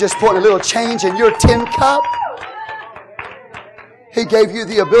 Instead of just putting a little change in your tin cup, He gave you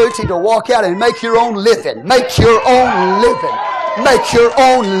the ability to walk out and make your own living. Make your own living. Make your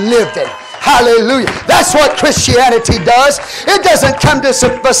own living. Hallelujah. That's what Christianity does. It doesn't come to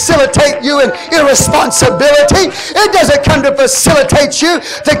facilitate you in irresponsibility. It doesn't come to facilitate you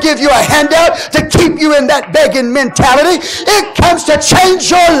to give you a handout, to keep you in that begging mentality. It comes to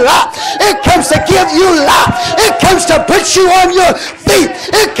change your life. It comes to give you life. It comes to put you on your feet.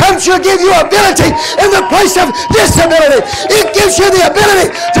 It comes to give you ability in the place of disability. It gives you the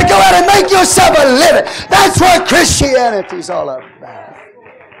ability to go out and make yourself a living. That's what Christianity is all about.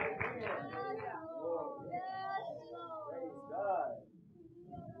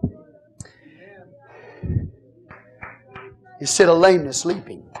 Instead of lameness,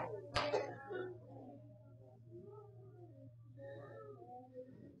 leaping.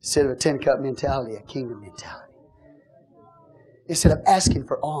 Instead of a tin-cup mentality, a kingdom mentality. Instead of asking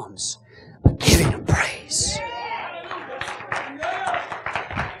for alms, but giving Him praise.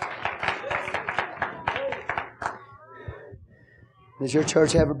 Does your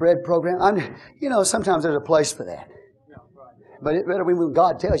church have a bread program? Sometimes there's a place for that. But it better be when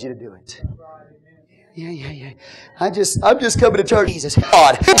God tells you to do it. Yeah. I'm just coming to church. Jesus,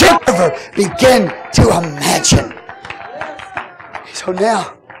 God, never begin to imagine. So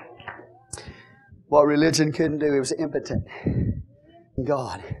now, what religion couldn't do, it was impotent.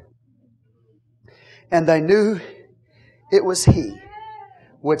 God. And they knew it was He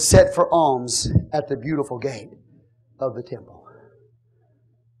would set for alms at the beautiful gate of the temple.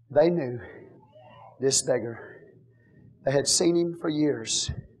 They knew this beggar. They had seen him for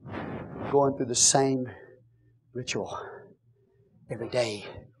years going through the same ritual every day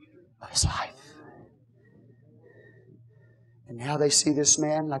of his life. And now they see this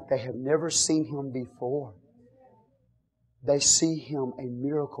man like they have never seen him before. They see him a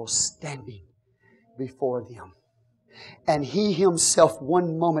miracle standing before them. And he himself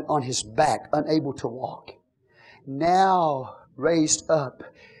one moment on his back, unable to walk. Now raised up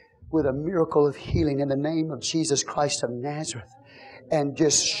with a miracle of healing in the name of Jesus Christ of Nazareth. And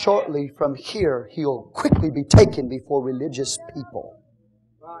just shortly from here, he'll quickly be taken before religious people.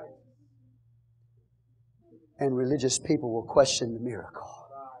 And religious people will question the miracle.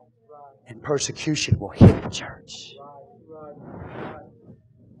 And persecution will hit the church.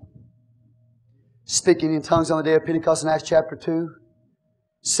 Speaking in tongues on the day of Pentecost in Acts chapter 2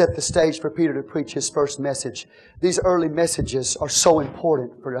 set the stage for Peter to preach his first message. These early messages are so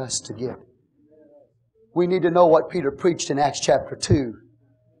important for us to get. We need to know what Peter preached in Acts chapter 2.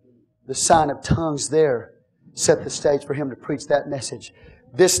 The sign of tongues there set the stage for him to preach that message.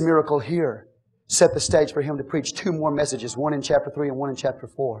 This miracle here set the stage for him to preach 2 more messages, one in chapter 3 and one in chapter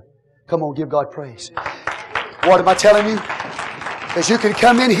 4. Come on, give God praise. What am I telling you? Is you can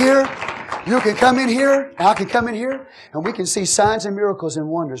come in here, and I can come in here, and we can see signs and miracles and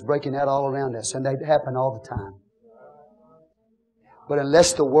wonders breaking out all around us, and they happen all the time. But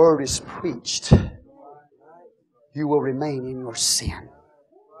unless the Word is preached, you will remain in your sin.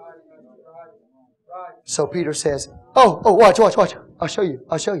 So Peter says, watch. I'll show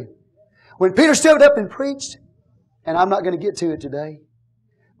you. When Peter stood up and preached, and I'm not going to get to it today,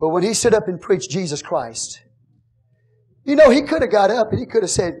 but when he stood up and preached Jesus Christ, you know, he could have got up and he could have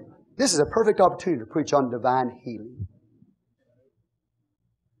said, this is a perfect opportunity to preach on divine healing.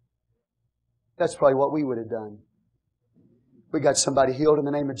 That's probably what we would have done. We got somebody healed in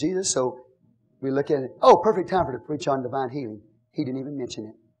the name of Jesus, so we look at it. Oh, perfect time for to preach on divine healing. He didn't even mention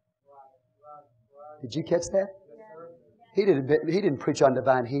it. Did you catch that? He didn't preach on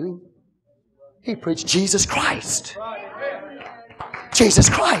divine healing. He preached Jesus Christ. Jesus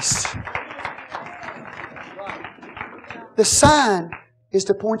Christ. The sign is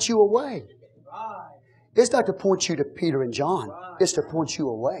to point you away. It's not to point you to Peter and John. It's to point you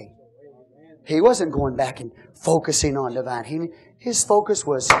away. He wasn't going back and focusing on divine healing. His focus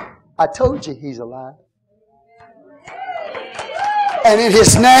was, I told you He's alive. And in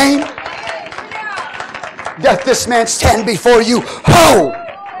His name, doth this man stand before you whole.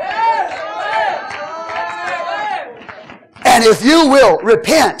 And if you will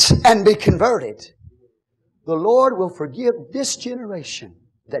repent and be converted, the Lord will forgive this generation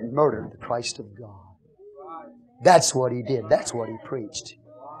that murdered the Christ of God. That's what He did. That's what He preached.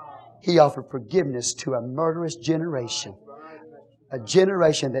 He offered forgiveness to a murderous generation. A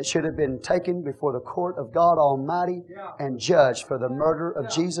generation that should have been taken before the court of God Almighty and judged for the murder of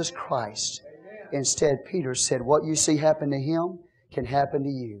Jesus Christ. Instead, Peter said, what you see happen to him can happen to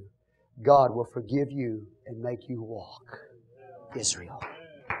you. God will forgive you and make you walk. Israel.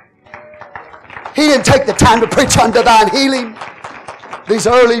 He didn't take the time to preach on divine healing. These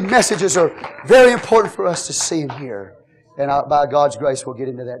early messages are very important for us to see and hear. And by God's grace, we'll get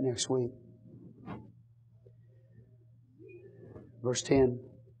into that next week. Verse 10.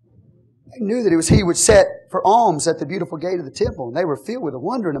 They knew that it was He would set for alms at the beautiful gate of the temple. And they were filled with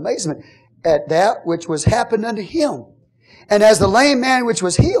wonder and amazement at that which was happened unto him. And as the lame man which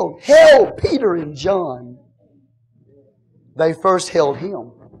was healed held Peter and John, they first held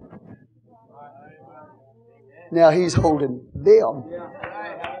him. Now He's holding them.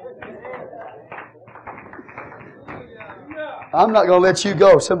 I'm not going to let you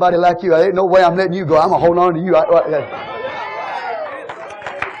go. Somebody like you. There ain't no way I'm letting you go. I'm going to hold on to you.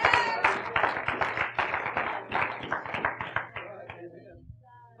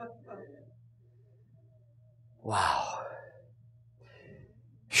 Wow.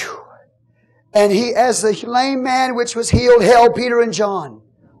 Whew. And He, as the lame man which was healed, held Peter and John.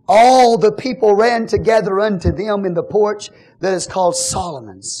 All the people ran together unto them in the porch that is called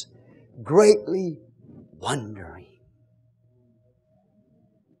Solomon's, greatly wondering.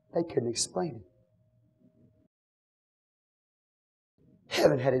 They couldn't explain it.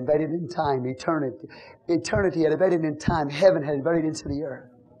 Heaven had invaded in time, eternity. Eternity had invaded in time. Heaven had invaded into the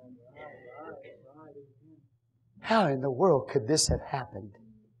earth. How in the world could this have happened?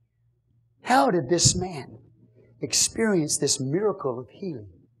 How did this man experience this miracle of healing?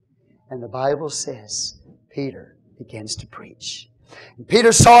 And the Bible says, Peter begins to preach. And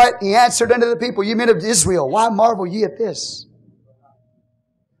Peter saw it, he answered unto the people, ye men of Israel, why marvel ye at this?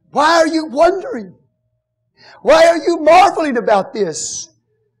 Why are you wondering? Why are you marveling about this?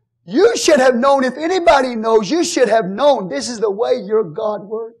 You should have known, if anybody knows, you should have known this is the way your God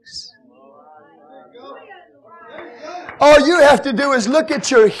works. All you have to do is look at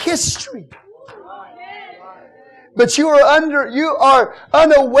your history. But you are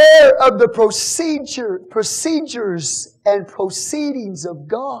unaware of the procedures and proceedings of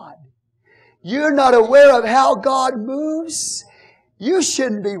God. You're not aware of how God moves. You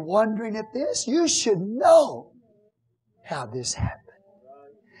shouldn't be wondering at this. You should know how this happened.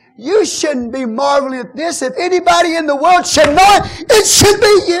 You shouldn't be marveling at this. If anybody in the world should know it, it should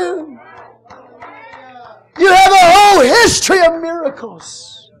be you. You have a whole history of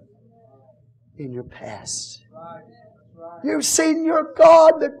miracles in your past. You've seen your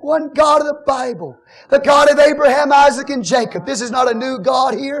God, the one God of the Bible, the God of Abraham, Isaac, and Jacob. This is not a new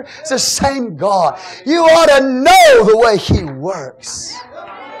God here. It's the same God. You ought to know the way He works.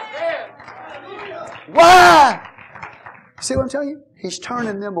 Why? See what I'm telling you? He's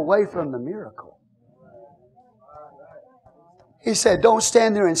turning them away from the miracle. He said, don't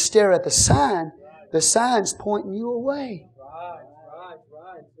stand there and stare at the sign. The sign's pointing you away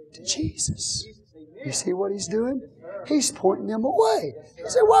to Jesus. You see what He's doing? He's pointing them away. He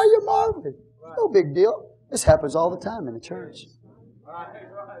said, why are you marveling? No big deal. This happens all the time in the church.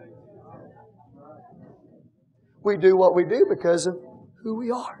 We do what we do because of who we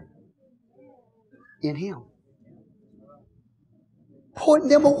are in Him. Pointing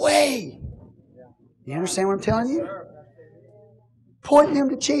them away. You understand what I'm telling you? Pointing them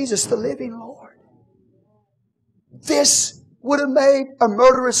to Jesus, the living Lord. This would have made a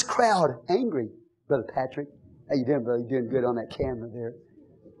murderous crowd angry. Brother Patrick, how you doing, brother? You're doing good on that camera there.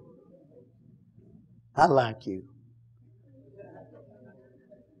 I like you.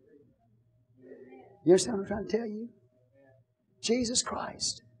 You understand what I'm trying to tell you? Jesus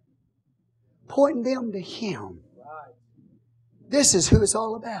Christ. Pointing them to Him. This is who it's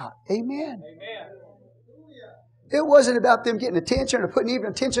all about. Amen. It wasn't about them getting attention or putting even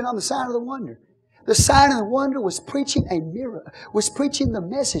attention on the sign of the wonder. The sign of the wonder was preaching a mirror, was preaching the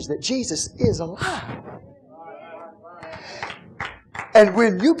message that Jesus is alive. And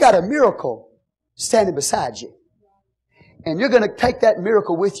when you got a miracle standing beside you, and you're going to take that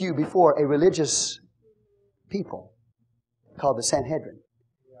miracle with you before a religious people called the Sanhedrin,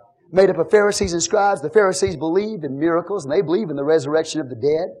 made up of Pharisees and scribes. The Pharisees believed in miracles and they believe in the resurrection of the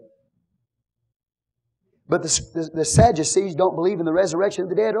dead. But the Sadducees don't believe in the resurrection of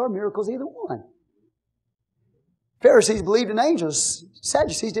the dead or miracles, either one. Pharisees believed in angels.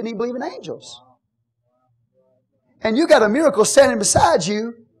 Sadducees didn't even believe in angels. And you got a miracle standing beside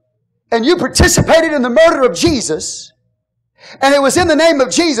you, and you participated in the murder of Jesus, and it was in the name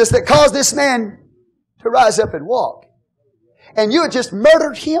of Jesus that caused this man to rise up and walk. And you had just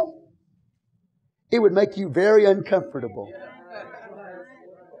murdered him. It would make you very uncomfortable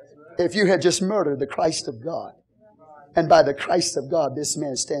if you had just murdered the Christ of God. And by the Christ of God, this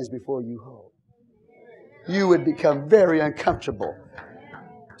man stands before you whole. You would become very uncomfortable.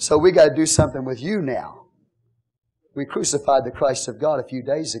 So we got to do something with you now. We crucified the Christ of God a few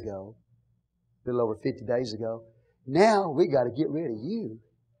days ago, a little over 50 days ago. Now we got to get rid of you.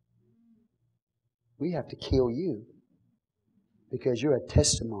 We have to kill you because you're a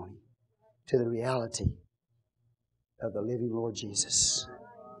testimony to the reality of the living Lord Jesus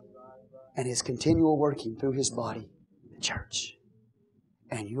and His continual working through His body, the church.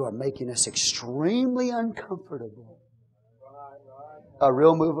 And you are making us extremely uncomfortable. A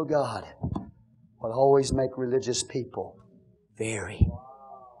real move of God will always make religious people very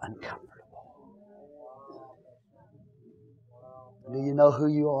uncomfortable. Do you know who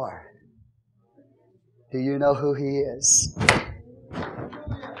you are? Do you know who He is?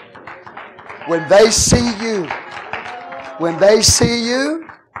 When they see you,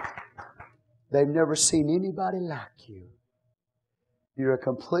 they've never seen anybody like you. You're a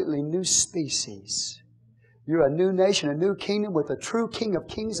completely new species. You're a new nation, a new kingdom with a true King of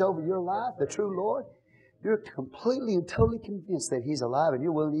Kings over your life, the true Lord. You're completely and totally convinced that He's alive and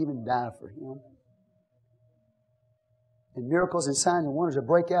you're willing to even die for Him. And miracles and signs and wonders will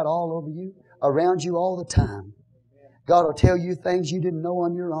break out all over you, around you all the time. God will tell you things you didn't know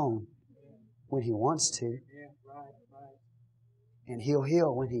on your own when He wants to. And He'll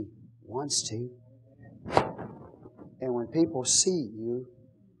heal when He wants to. And when people see you,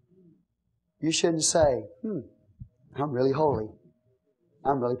 you shouldn't say, I'm really holy.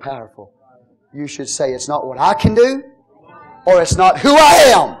 I'm really powerful. You should say, it's not what I can do, or it's not who I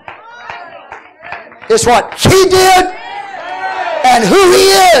am. It's what He did and who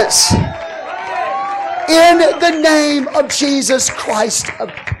He is. In the name of Jesus Christ of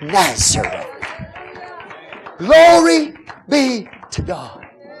Nazareth. Glory be to God.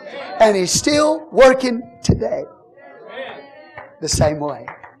 And He's still working today the same way.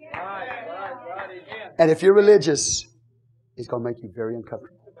 And if you're religious, He's going to make you very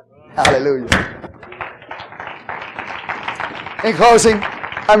uncomfortable. Hallelujah. In closing,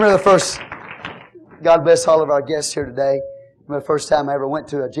 I remember the first, God bless all of our guests here today. I remember the first time I ever went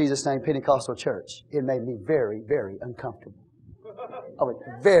to a Jesus Name Pentecostal church. It made me very, very uncomfortable. Oh,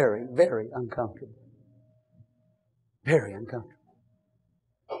 very, very uncomfortable. Very uncomfortable.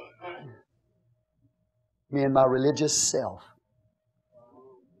 Me and my religious self.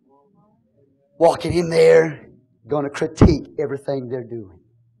 Walking in there, going to critique everything they're doing.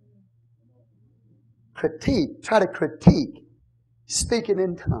 Try to critique speaking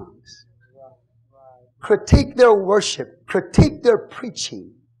in tongues. Critique their worship. Critique their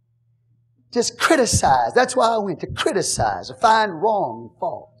preaching. Just criticize. That's why I went to criticize, to find wrong and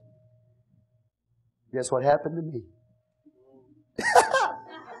fault. Guess what happened to me?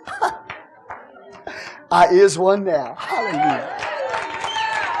 I is one now. Hallelujah.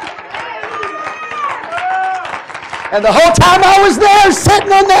 And the whole time I was there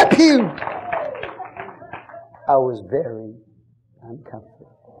sitting on that pew, I was very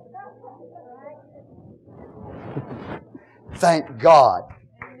uncomfortable. Thank God.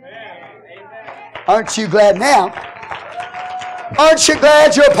 Aren't you glad now? Aren't you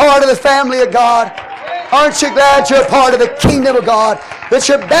glad you're a part of the family of God? Aren't you glad you're a part of the kingdom of God? That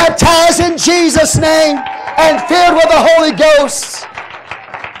you're baptized in Jesus' name and filled with the Holy Ghost.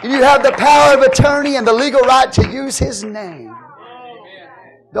 And you have the power of attorney and the legal right to use His name.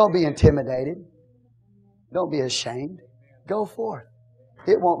 Don't be intimidated. Don't be ashamed. Go forth.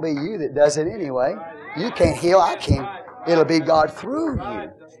 It won't be you that does it anyway. You can't heal, I can. It'll be God through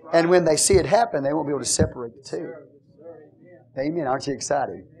you. And when they see it happen, they won't be able to separate the two. Amen. Aren't you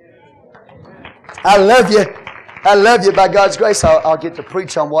excited? I love you. I love you. By God's grace, I'll get to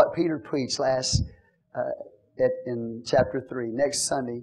preach on what Peter preached last in chapter 3 next Sunday.